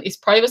of them is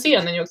privacy,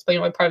 and then you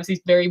explain why privacy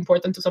is very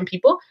important to some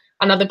people.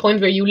 And at the point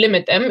where you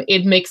limit them,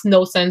 it makes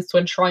no sense to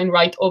enshrine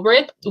right over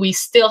it. We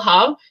still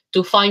have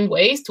to find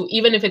ways to,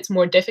 even if it's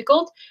more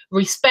difficult,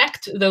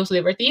 respect those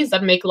liberties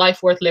that make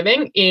life worth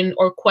living in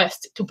our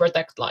quest to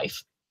protect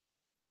life.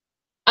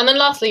 And then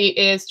lastly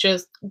is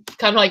just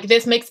kind of like,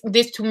 this makes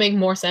this to make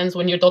more sense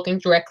when you're talking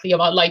directly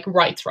about like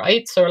rights,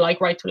 right? So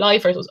like right to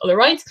life versus other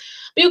rights.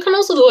 But you can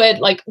also do it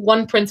like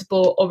one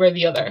principle over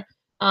the other.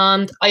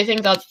 And I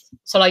think that,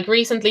 so like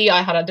recently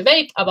I had a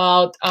debate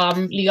about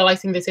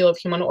legalizing the sale of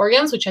human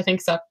organs, which I think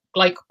is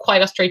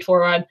quite a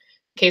straightforward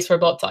case for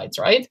both sides,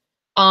 right?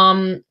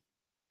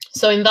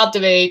 So in that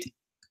debate,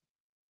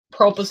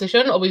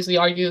 proposition obviously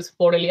argues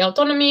bodily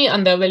autonomy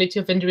and the ability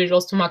of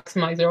individuals to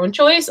maximize their own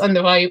choice. And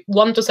if I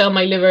want to sell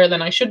my liver,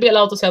 then I should be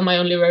allowed to sell my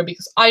own liver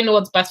because I know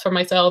what's best for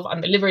myself,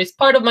 and the liver is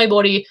part of my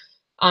body,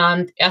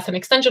 and as an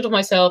extension of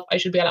myself, I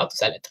should be allowed to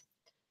sell it.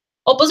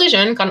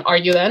 Opposition can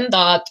argue then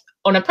that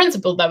on a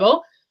principled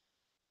level,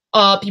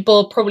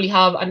 people probably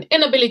have an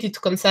inability to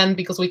consent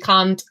because we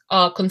can't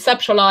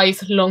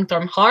conceptualize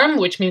long-term harm,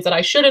 which means that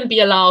I shouldn't be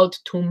allowed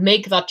to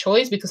make that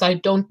choice because I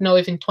don't know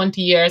if in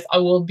 20 years I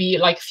will be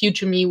like,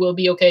 future me will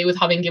be okay with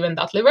having given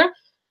that liver.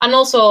 And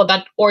also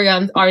that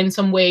organs are in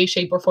some way,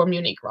 shape or form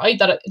unique, right?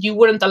 That you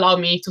wouldn't allow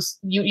me to,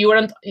 you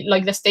wouldn't,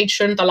 like the state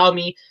shouldn't allow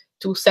me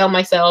to sell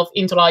myself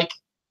into like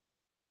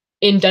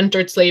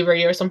indentured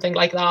slavery or something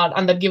like that,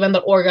 and that given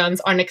that organs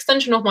are an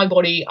extension of my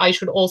body, I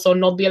should also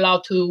not be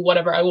allowed to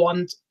whatever I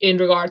want in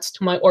regards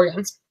to my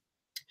organs.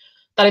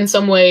 That in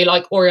some way,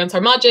 like, organs are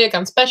magic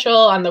and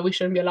special, and that we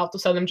shouldn't be allowed to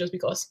sell them just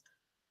because.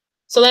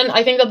 So then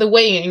I think that the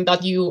weighing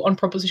that you on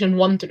proposition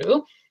 1 to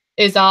do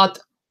is that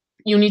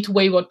you need to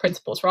weigh what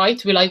principles, right?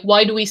 To be like,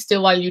 why do we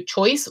still value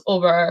choice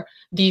over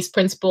these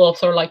principles of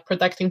sort of like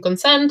protecting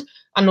consent,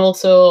 and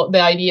also the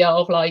idea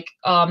of like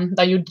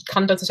that you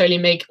can't necessarily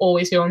make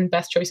always your own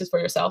best choices for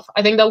yourself.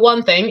 I think that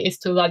one thing is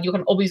to that you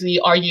can obviously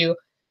argue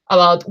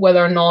about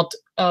whether or not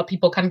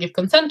people can give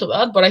consent to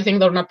that, but I think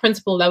that on a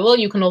principle level,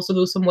 you can also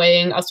do some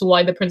weighing as to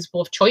why the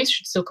principle of choice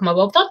should still come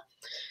above that.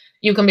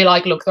 You can be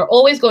like, look, there are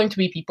always going to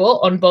be people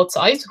on both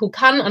sides who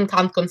can and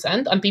can't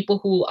consent, and people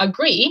who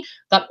agree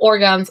that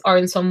organs are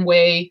in some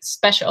way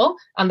special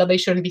and that they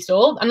shouldn't be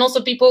sold, and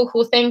also people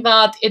who think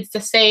that it's the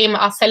same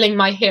as selling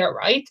my hair,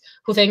 right?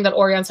 Who think that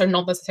organs are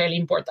not necessarily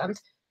important.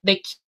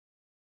 The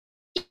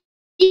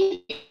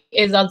key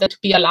is that they should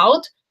be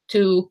allowed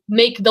to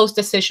make those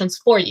decisions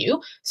for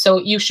you. So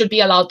you should be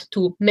allowed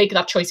to make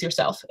that choice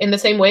yourself. In the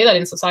same way that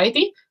in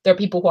society, there are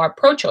people who are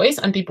pro-choice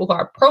and people who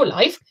are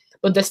pro-life,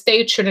 but the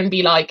state shouldn't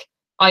be like,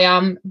 I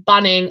am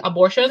banning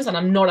abortions and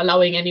I'm not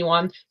allowing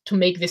anyone to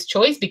make this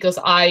choice because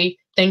I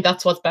think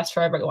that's what's best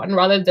for everyone.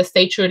 Rather, the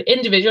state should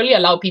individually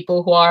allow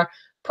people who are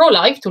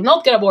pro-life to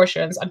not get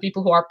abortions and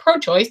people who are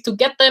pro-choice to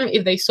get them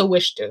if they so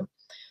wish to.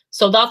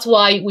 So that's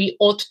why we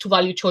ought to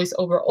value choice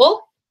over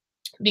all,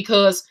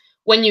 because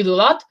when you do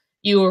that,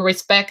 you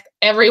respect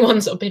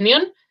everyone's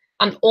opinion.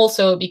 And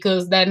also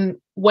because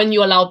then when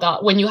you allow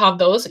that, when you have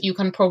those, you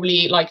can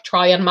probably like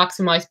try and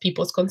maximize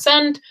people's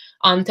consent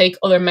and take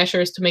other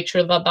measures to make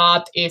sure that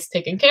that is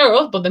taken care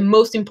of. But the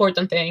most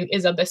important thing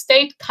is that the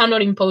state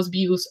cannot impose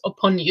views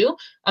upon you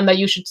and that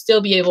you should still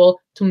be able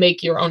to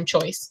make your own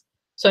choice.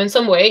 So in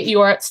some way,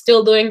 you are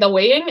still doing the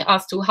weighing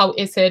as to how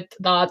is it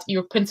that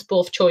your principle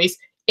of choice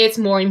is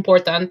more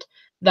important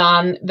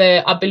than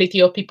the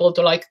ability of people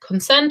to like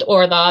consent,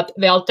 or that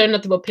the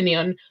alternative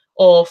opinion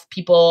of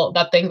people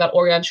that think that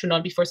organs should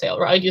not be for sale,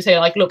 right? You say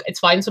like, look, it's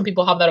fine, some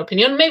people have that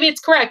opinion. Maybe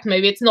it's correct,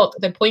 maybe it's not.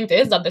 The point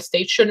is that the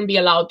state shouldn't be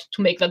allowed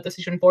to make that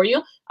decision for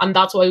you. And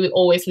that's why we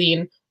always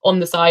lean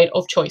on the side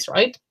of choice,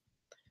 right?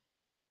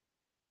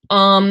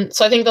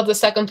 So I think that the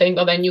second thing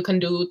that then you can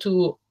do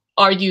to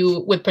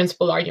argue with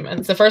principled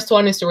arguments. The first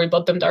one is to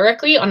rebut them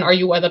directly and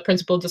argue why the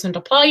principle doesn't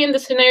apply in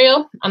this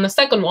scenario. And the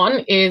second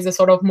one is a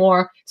sort of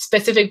more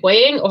specific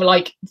weighing of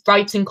like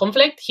rights in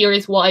conflict. Here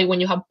is why when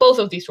you have both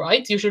of these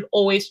rights, you should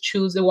always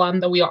choose the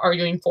one that we are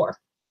arguing for.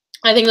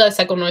 I think that the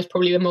second one is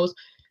probably the most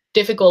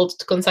difficult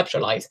to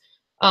conceptualize,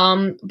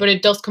 but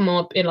it does come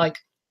up in like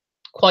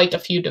quite a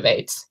few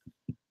debates.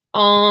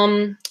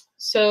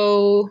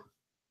 So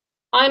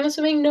I'm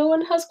assuming no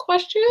one has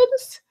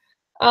questions.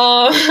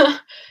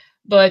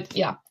 But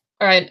yeah,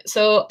 all right.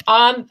 So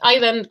I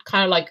then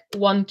kind of like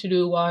want to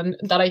do one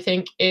that I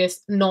think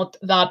is not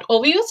that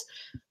obvious,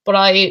 but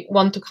I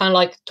want to kind of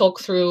like talk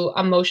through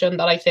a motion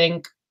that I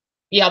think,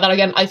 yeah, that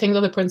again, I think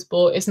that the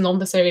principle is not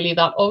necessarily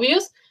that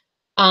obvious.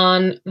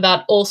 And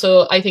that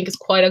also I think is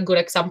quite a good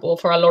example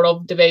for a lot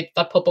of debates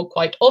that pop up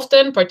quite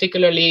often,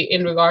 particularly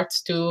in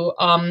regards to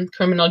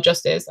criminal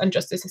justice and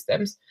justice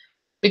systems.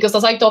 Because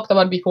as I talked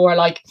about before,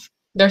 like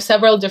there are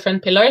several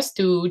different pillars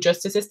to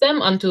justice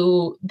system and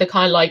to the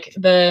kind of like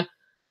the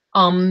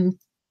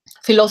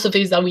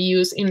philosophies that we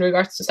use in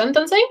regards to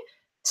sentencing.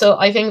 So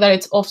I think that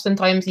it's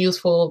oftentimes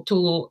useful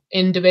to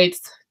in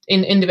debates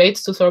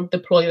to sort of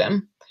deploy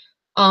them.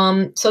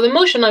 So the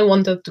motion I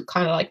wanted to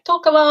kind of like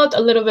talk about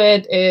a little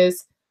bit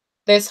is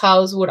this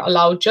house would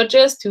allow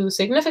judges to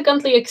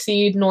significantly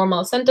exceed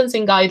normal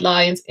sentencing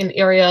guidelines in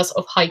areas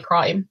of high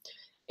crime.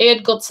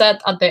 It got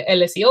set at the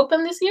LSE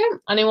Open this year,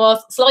 and it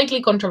was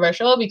slightly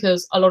controversial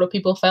because a lot of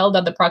people felt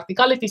that the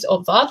practicalities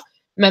of that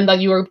meant that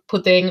you were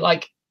putting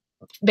like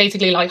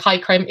basically like high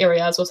crime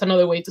areas was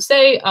another way to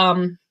say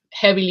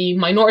heavily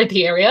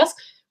minority areas,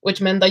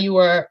 which meant that you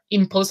were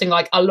imposing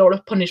like a lot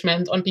of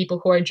punishment on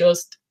people who are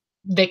just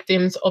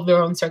victims of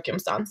their own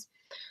circumstance.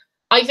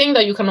 I think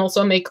that you can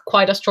also make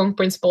quite a strong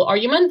principle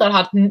argument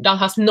that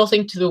has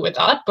nothing to do with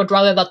that, but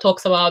rather that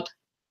talks about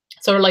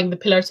sort of like the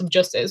pillars of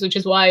justice, which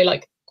is why I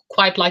like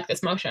quite like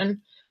this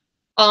motion.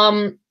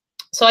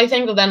 So I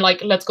think that then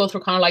like let's go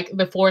through kind of like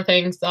the four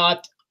things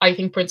that I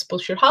think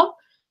principles should have.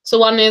 So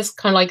one is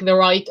kind of like the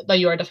right that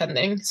you are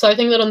defending. So I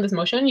think that on this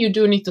motion, you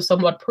do need to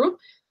somewhat prove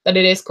that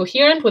it is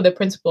coherent with the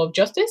principle of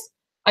justice.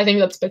 I think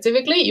that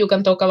specifically you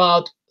can talk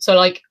about, so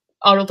like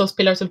out of those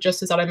pillars of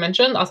justice that I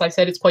mentioned, as I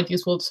said, it's quite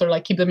useful to sort of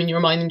like keep them in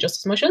your mind in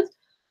justice motions.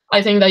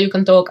 I think that you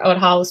can talk about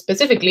how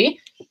specifically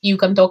you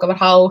can talk about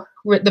how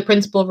the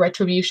principle of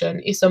retribution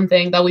is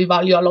something that we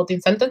value a lot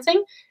in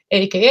sentencing,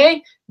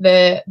 aka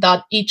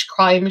that each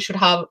crime should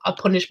have a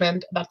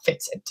punishment that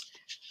fits it.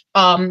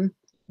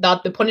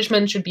 That the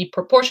punishment should be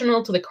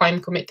proportional to the crime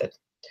committed.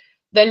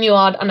 Then you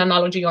add an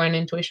analogy or an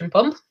intuition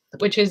pump,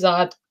 which is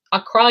that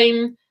a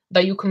crime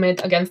that you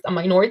commit against a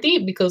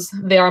minority because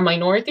they are a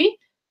minority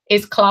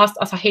is classed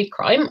as a hate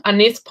crime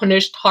and is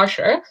punished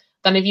harsher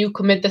than if you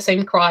commit the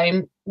same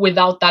crime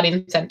without that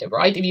incentive,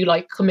 right? If you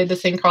like commit the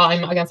same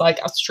crime against like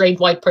a straight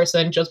white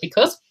person just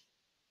because.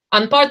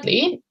 And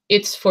partly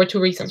it's for two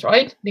reasons,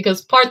 right?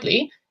 Because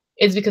partly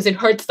it's because it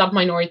hurts that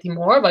minority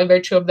more by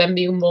virtue of them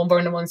being more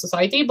vulnerable in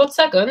society. But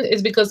second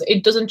is because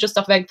it doesn't just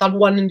affect that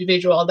one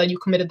individual that you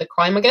committed the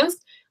crime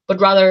against, but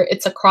rather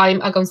it's a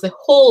crime against the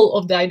whole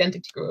of the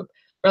identity group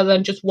rather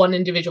than just one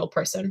individual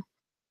person.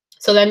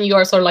 So then you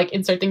are sort of like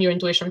inserting your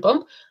intuition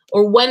pump,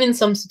 or when in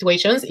some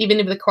situations, even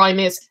if the crime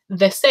is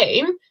the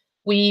same,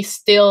 we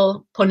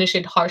still punish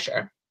it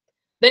harsher.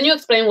 Then you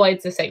explain why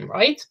it's the same,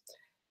 right?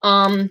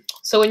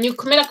 So when you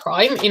commit a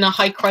crime in a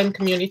high crime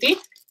community,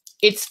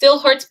 it still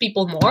hurts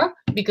people more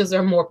because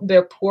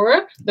they're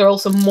poorer. They're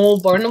also more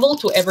vulnerable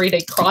to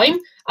everyday crime.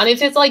 And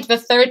if it's like the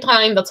third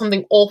time that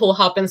something awful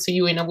happens to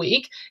you in a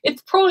week,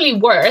 it's probably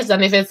worse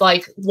than if it's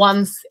like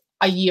once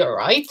a year,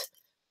 right?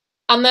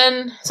 And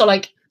then, so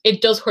like,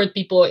 it does hurt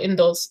people in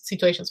those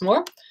situations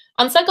more.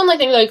 And second, I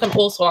think that you can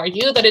also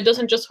argue that it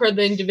doesn't just hurt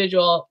the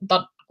individual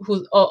that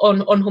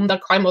on whom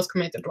that crime was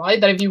committed,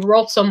 right? That if you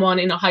rob someone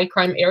in a high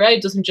crime area,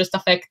 it doesn't just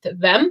affect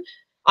them,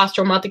 as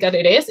traumatic as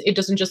it is, it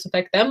doesn't just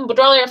affect them, but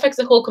rather affects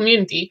the whole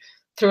community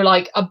through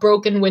like a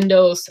broken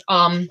windows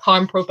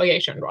harm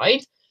propagation,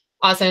 right?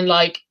 As in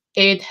like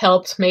it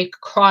helps make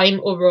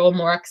crime overall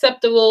more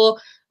acceptable.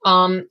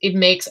 It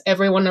makes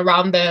everyone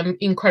around them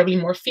incredibly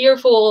more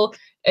fearful.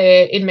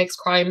 It makes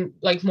crime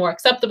like more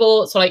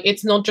acceptable. So like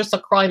it's not just a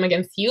crime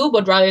against you,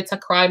 but rather it's a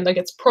crime that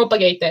gets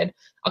propagated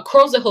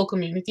across the whole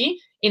community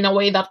in a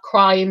way that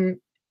crime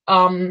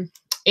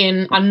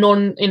in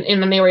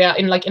an area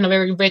in a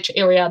very rich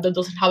area that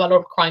doesn't have a lot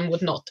of crime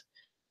would not.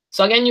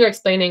 So again, you're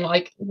explaining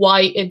like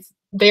why it's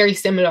very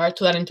similar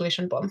to that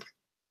intuition pump.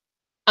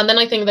 And then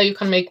I think that you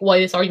can make why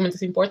this argument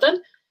is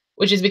important,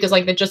 which is because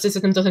like the justice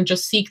system doesn't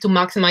just seek to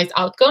maximize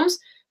outcomes,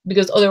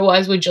 because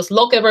otherwise we just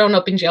lock everyone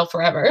up in jail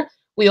forever.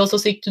 We also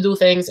seek to do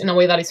things in a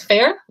way that is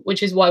fair,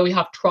 which is why we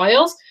have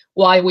trials,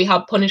 why we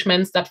have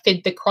punishments that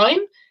fit the crime.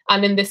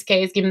 And in this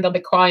case, given that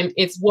the crime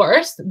is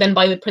worse, then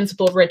by the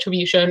principle of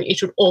retribution, it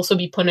should also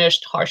be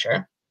punished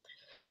harsher.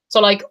 So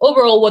like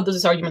overall, what does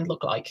this argument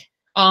look like?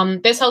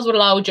 This house would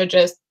allow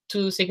judges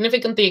to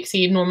significantly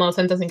exceed normal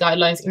sentencing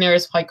guidelines in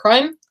areas of high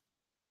crime.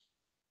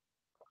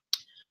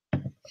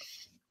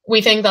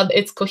 we think that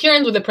it's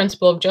coherent with the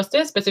principle of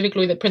justice,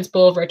 specifically the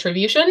principle of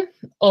retribution,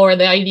 or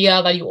the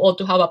idea that you ought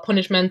to have a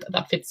punishment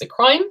that fits the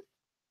crime.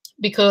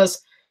 Because,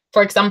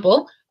 for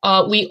example,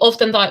 we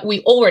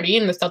already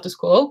in the status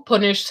quo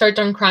punish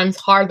certain crimes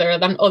harder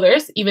than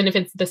others, even if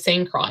it's the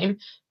same crime.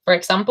 For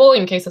example,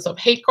 in cases of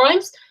hate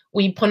crimes,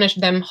 we punish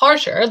them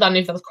harsher than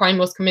if that crime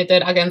was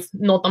committed against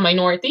not a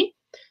minority,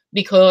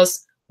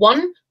 because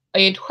one,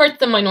 it hurts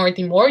the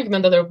minority more,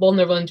 given that they're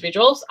vulnerable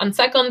individuals, and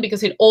second,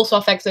 because it also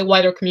affects the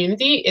wider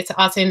community. It's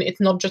as in, it's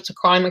not just a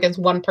crime against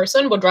one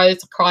person, but rather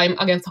it's a crime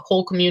against a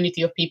whole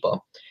community of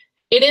people.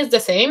 It is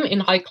the same in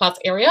high-class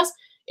areas,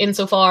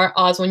 insofar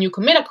as when you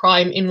commit a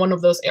crime in one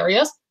of those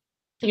areas,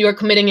 you are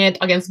committing it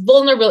against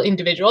vulnerable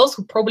individuals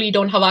who probably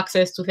don't have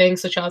access to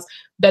things such as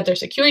better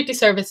security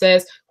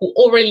services, who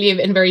already live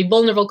in very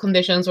vulnerable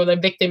conditions or they're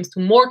victims to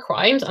more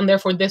crimes, and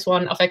therefore this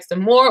one affects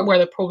them more, where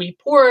they're probably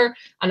poorer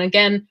and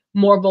again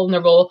more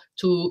vulnerable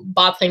to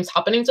bad things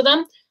happening to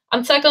them.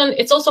 And second,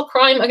 it's also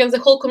crime against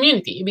the whole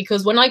community,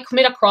 because when I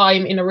commit a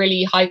crime in a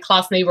really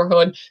high-class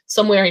neighborhood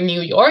somewhere in New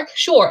York,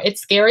 sure,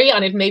 it's scary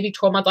and it may be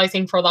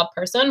traumatizing for that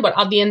person, but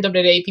at the end of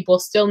the day, people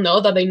still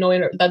know that they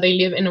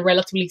live in a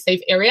relatively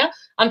safe area,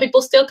 and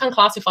people still can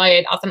classify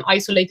it as an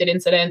isolated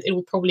incident. It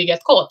will probably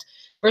get caught.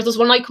 Versus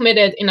when I commit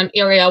it in an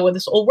area where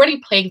it's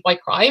already plagued by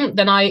crime,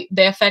 then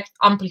the effect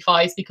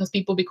amplifies because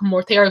people become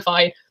more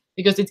terrified,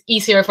 because it's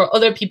easier for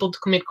other people to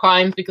commit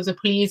crimes because the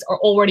police are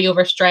already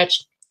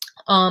overstretched.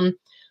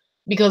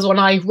 Because when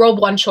I rob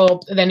one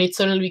shop, then it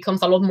suddenly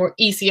becomes a lot more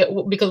easier,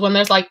 because when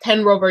there's like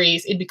 10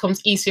 robberies, it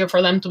becomes easier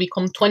for them to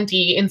become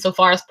 20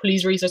 insofar as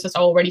police resources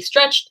are already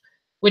stretched,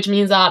 which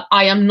means that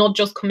I am not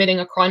just committing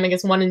a crime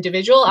against one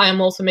individual, I am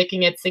also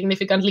making it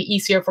significantly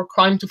easier for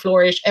crime to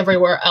flourish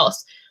everywhere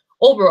else.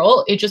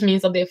 Overall, it just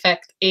means that the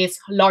effect is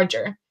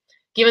larger.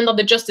 Given that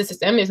the justice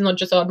system is not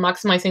just about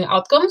maximizing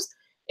outcomes,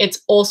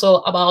 it's also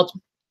about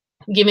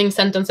giving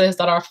sentences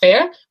that are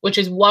fair, which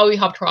is why we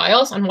have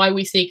trials and why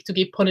we seek to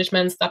give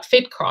punishments that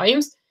fit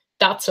crimes.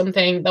 That's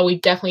something that we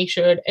definitely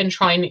should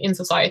enshrine in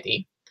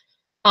society.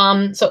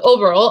 So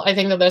overall, I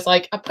think that there's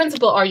like a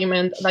principal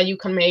argument that you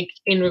can make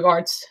in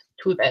regards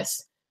to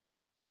this.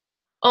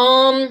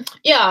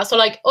 Yeah, so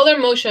like other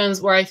motions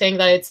where I think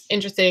that it's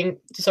interesting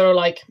to sort of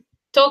like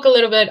talk a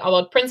little bit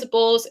about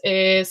principles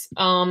is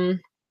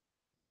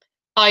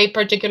I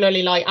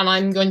particularly like, and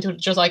I'm going to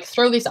just like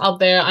throw these out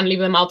there and leave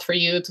them out for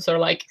you to sort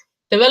of like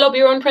develop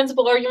your own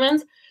principle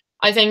arguments.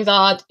 I think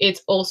that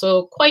it's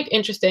also quite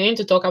interesting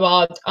to talk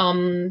about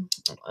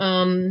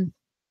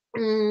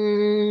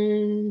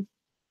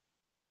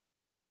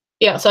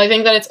yeah, so I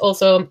think that it's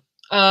also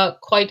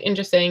quite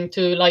interesting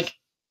to, like,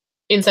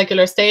 in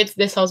secular states,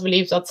 this house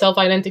believes that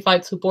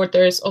self-identified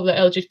supporters of the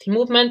LGBT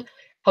movement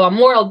have a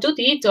moral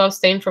duty to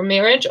abstain from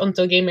marriage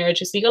until gay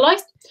marriage is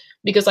legalized,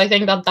 because I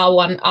think that that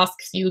one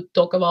asks you to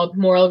talk about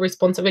moral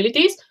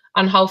responsibilities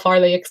and how far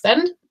they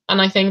extend.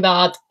 And I think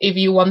that if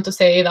you want to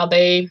say that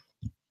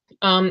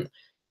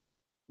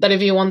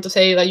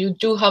that you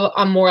do have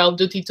a moral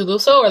duty to do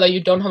so, or that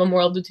you don't have a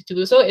moral duty to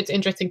do so, it's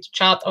interesting to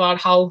chat about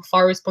how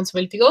far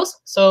responsibility goes.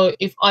 So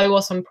if I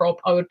was on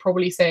prop, I would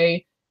probably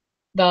say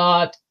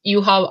that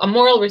you have a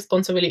moral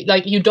responsibility,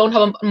 like you don't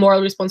have a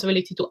moral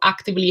responsibility to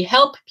actively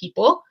help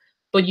people,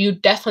 but you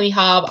definitely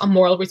have a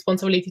moral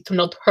responsibility to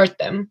not hurt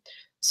them.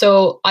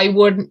 So I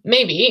would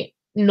maybe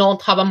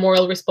not have a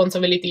moral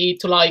responsibility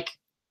to, like,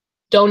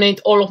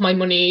 donate all of my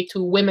money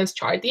to women's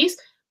charities,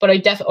 but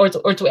I or to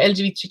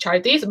LGBT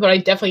charities, but I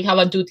definitely have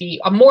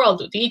a moral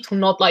duty to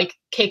not, like,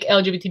 kick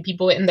LGBT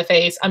people in the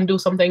face and do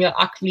something that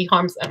actually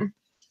harms them.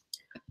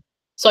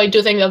 So I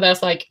do think that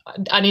there's, like,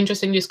 an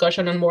interesting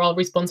discussion on moral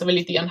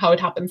responsibility and how it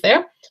happens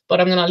there, but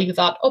I'm gonna leave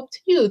that up to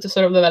you to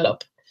sort of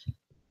develop.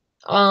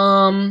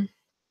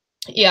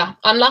 Yeah,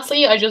 and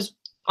lastly, I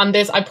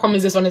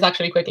promise this one is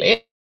actually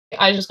quickly.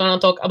 I'm just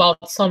gonna talk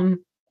about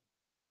some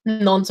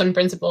nonsense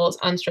principles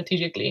and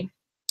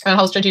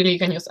how strategically you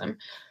can use them.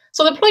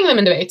 So deploying them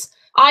in debates.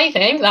 I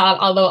think that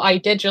although I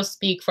did just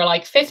speak for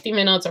like 50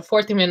 minutes or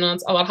 40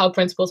 minutes about how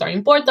principles are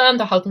important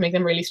and how to make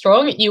them really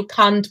strong, you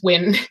can't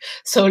win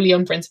solely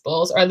on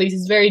principles, or at least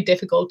it's very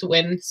difficult to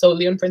win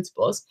solely on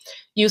principles.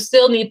 You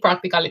still need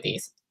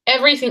practicalities.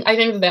 Everything, I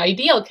think the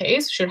ideal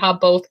case should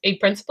have both a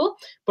principle,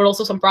 but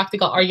also some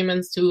practical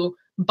arguments to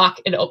back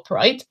it up,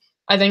 right?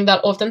 I think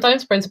that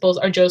oftentimes principles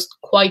are just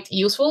quite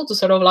useful to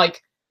sort of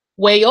like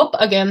weigh up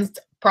against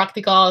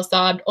practicals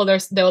that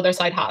the other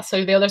side has. So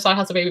if the other side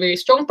has a very, very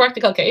strong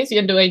practical case,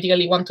 you do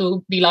ideally want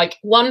to be like,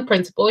 one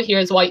principle,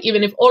 here's why,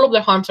 even if all of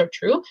the harms are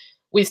true,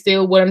 we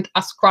still wouldn't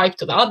ascribe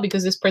to that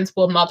because this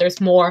principle matters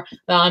more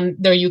than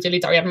their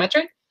utilitarian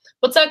metric.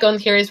 But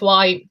second, here is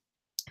why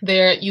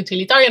their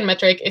utilitarian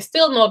metric is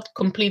still not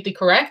completely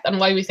correct, and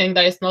why we think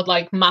that it's not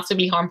like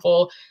massively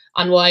harmful,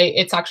 and why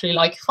it's actually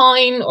like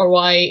fine, or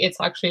why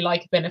it's actually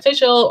like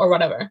beneficial or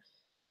whatever.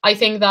 I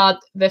think that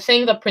the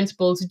thing that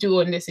principles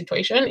do in this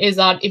situation is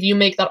that if you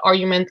make that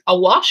argument a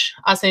wash,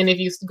 as in if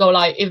you go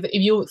like, if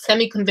you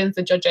semi-convince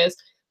the judges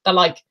that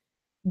like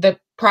the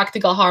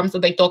practical harms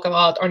that they talk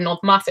about are not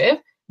massive,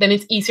 then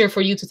it's easier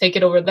for you to take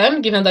it over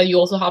them, given that you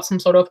also have some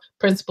sort of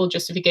principle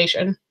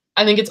justification.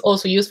 I think it's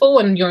also useful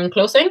when you're in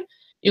closing.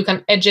 You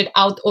can edge it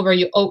out over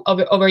your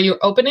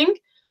opening,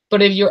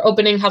 but if your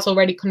opening has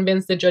already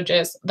convinced the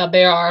judges that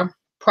there are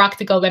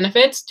practical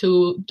benefits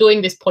to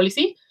doing this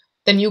policy,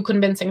 then you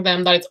convincing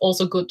them that it's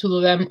also good to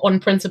do them on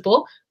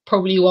principle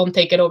probably won't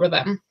take it over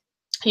them.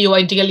 You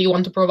ideally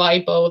want to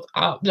provide both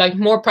like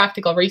more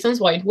practical reasons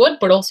why it would,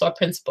 but also a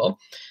principle.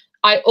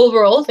 I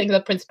overall think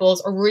that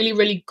principles are really,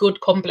 really good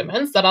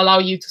complements that allow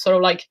you to sort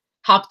of like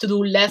have to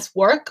do less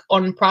work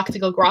on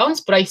practical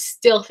grounds, but I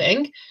still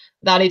think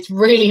that it's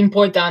really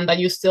important that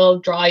you still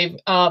drive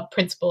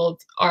principles,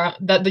 or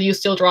that you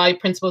still drive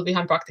principles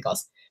behind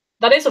practicals.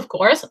 That is, of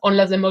course,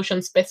 unless the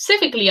motion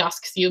specifically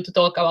asks you to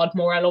talk about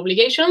moral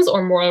obligations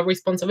or moral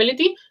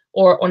responsibility,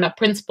 or on a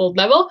principled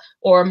level,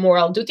 or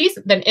moral duties,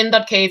 then in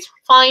that case,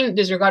 fine,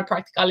 disregard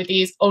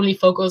practicalities, only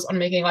focus on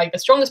making like the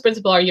strongest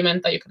principle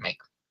argument that you can make.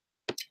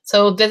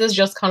 So this is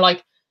just kind of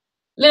like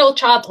little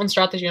chat on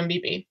strategy and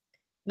BP.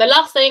 The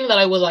last thing that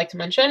I would like to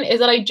mention is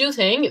that I do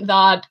think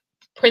that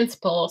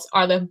principles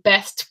are the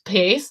best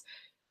place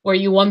where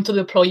you want to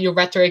deploy your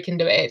rhetoric in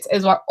debates,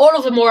 is where all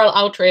of the moral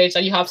outrage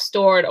that you have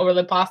stored over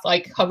the past,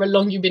 like however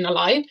long you've been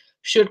alive,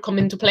 should come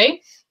into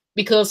play.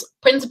 Because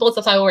principles,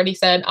 as I already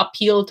said,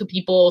 appeal to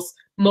people's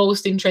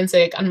most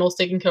intrinsic and most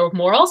taken care of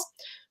morals.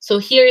 So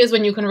here is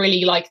when you can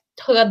really like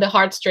tug at the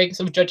heartstrings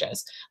of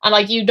judges. And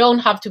like, you don't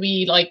have to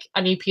be like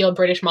an EPL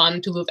British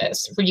man to do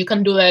this. You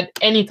can do that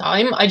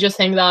anytime. I just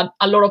think that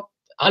a lot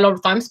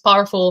of times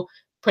powerful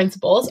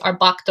principles are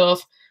backed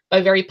off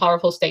by very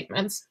powerful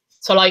statements.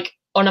 So like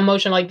on a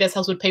motion like this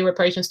house would pay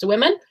reparations to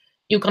women,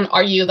 you can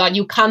argue that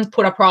you can't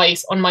put a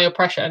price on my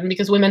oppression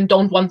because women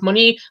don't want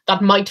money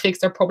that might fix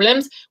their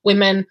problems.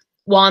 Women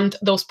want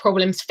those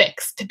problems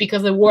fixed,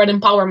 because the word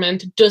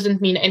empowerment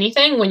doesn't mean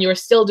anything when you're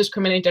still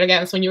discriminated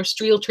against, when you're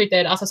still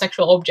treated as a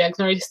sexual object,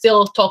 when you're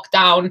still talked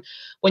down,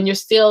 when you're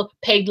still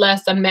paid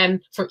less than men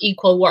for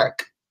equal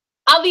work.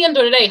 At the end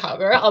of the day,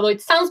 however, although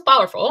it sounds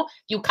powerful,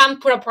 you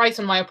can't put a price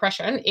on my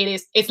oppression.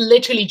 It's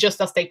literally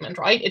just a statement,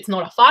 right? It's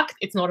not a fact,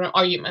 it's not an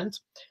argument.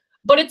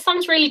 But it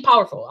sounds really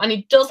powerful, and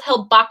it does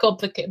help back up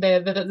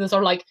the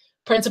sort of like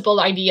principled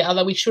idea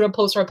that we should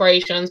oppose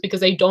reparations because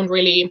they don't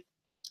really,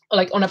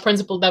 like on a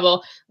principled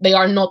level, they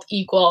are not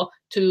equal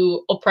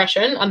to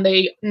oppression, and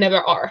they never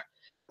are.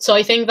 So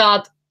I think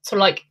that sort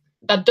of like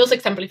that does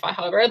exemplify,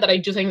 however, that I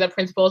do think that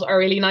principles are a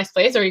really nice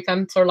place where you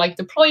can sort of like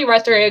deploy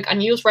rhetoric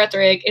and use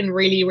rhetoric in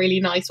really, really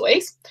nice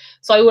ways.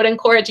 So I would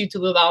encourage you to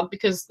do that,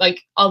 because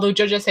like, although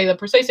judges say that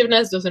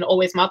persuasiveness doesn't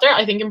always matter,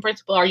 I think in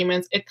principle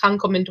arguments, it can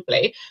come into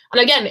play.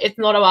 And again, it's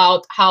not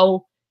about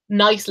how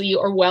nicely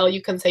or well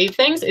you can say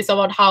things. It's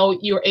about how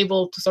you're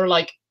able to sort of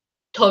like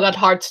tug at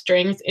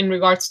heartstrings in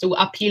regards to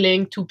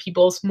appealing to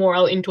people's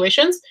moral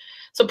intuitions.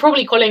 So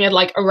probably calling it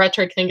like a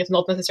rhetoric thing is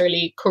not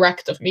necessarily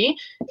correct of me.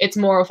 It's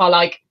more of a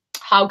like,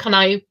 how can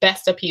I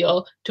best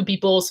appeal to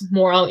people's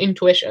moral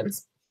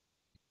intuitions?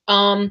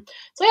 So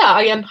yeah,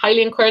 again,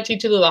 highly encourage you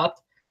to do that.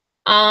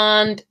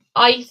 And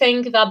I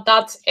think that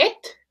that's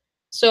it.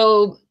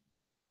 So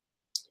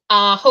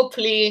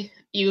hopefully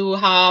you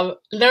have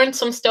learned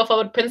some stuff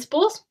about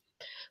principles.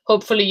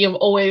 Hopefully you've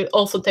always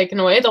also taken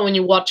away that when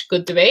you watch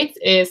good debates,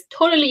 it's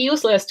totally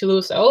useless to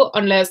do so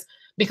unless,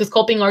 because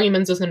copying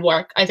arguments doesn't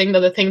work. I think that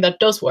the thing that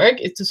does work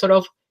is to sort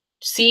of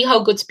see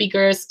how good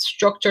speakers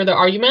structure their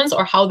arguments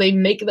or how they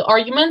make the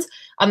arguments,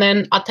 and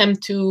then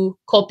attempt to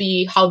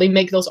copy how they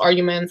make those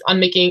arguments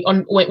and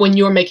when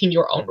you're making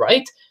your own,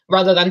 right?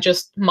 Rather than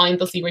just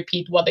mindlessly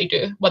repeat what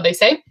they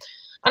say.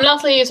 And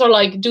lastly, sort of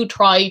like do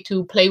try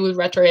to play with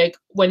rhetoric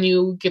when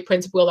you give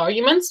principled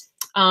arguments.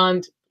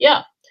 And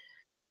yeah.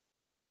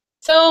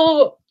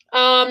 So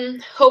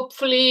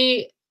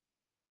hopefully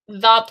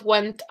that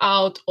went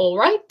out all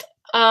right.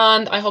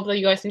 And I hope that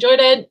you guys enjoyed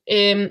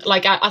it.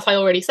 Like as I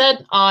already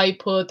said, I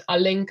put a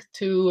link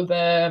to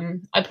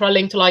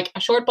like a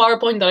short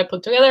PowerPoint that I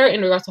put together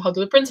in regards to how to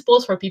do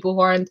principles for people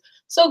who aren't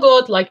so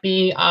good like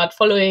me at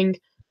following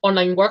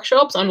online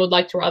workshops and would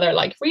like to rather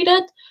like read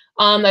it.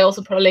 And I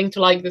also put a link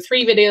to like the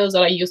 3 videos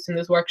that I used in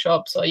this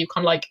workshop, so you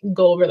can like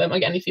go over them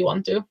again if you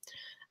want to.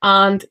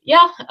 And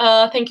yeah,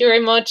 thank you very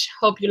much.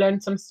 Hope you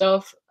learned some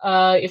stuff.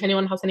 If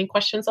anyone has any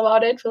questions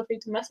about it, feel free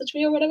to message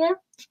me or whatever.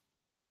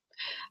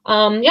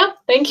 Yeah,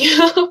 thank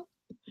you.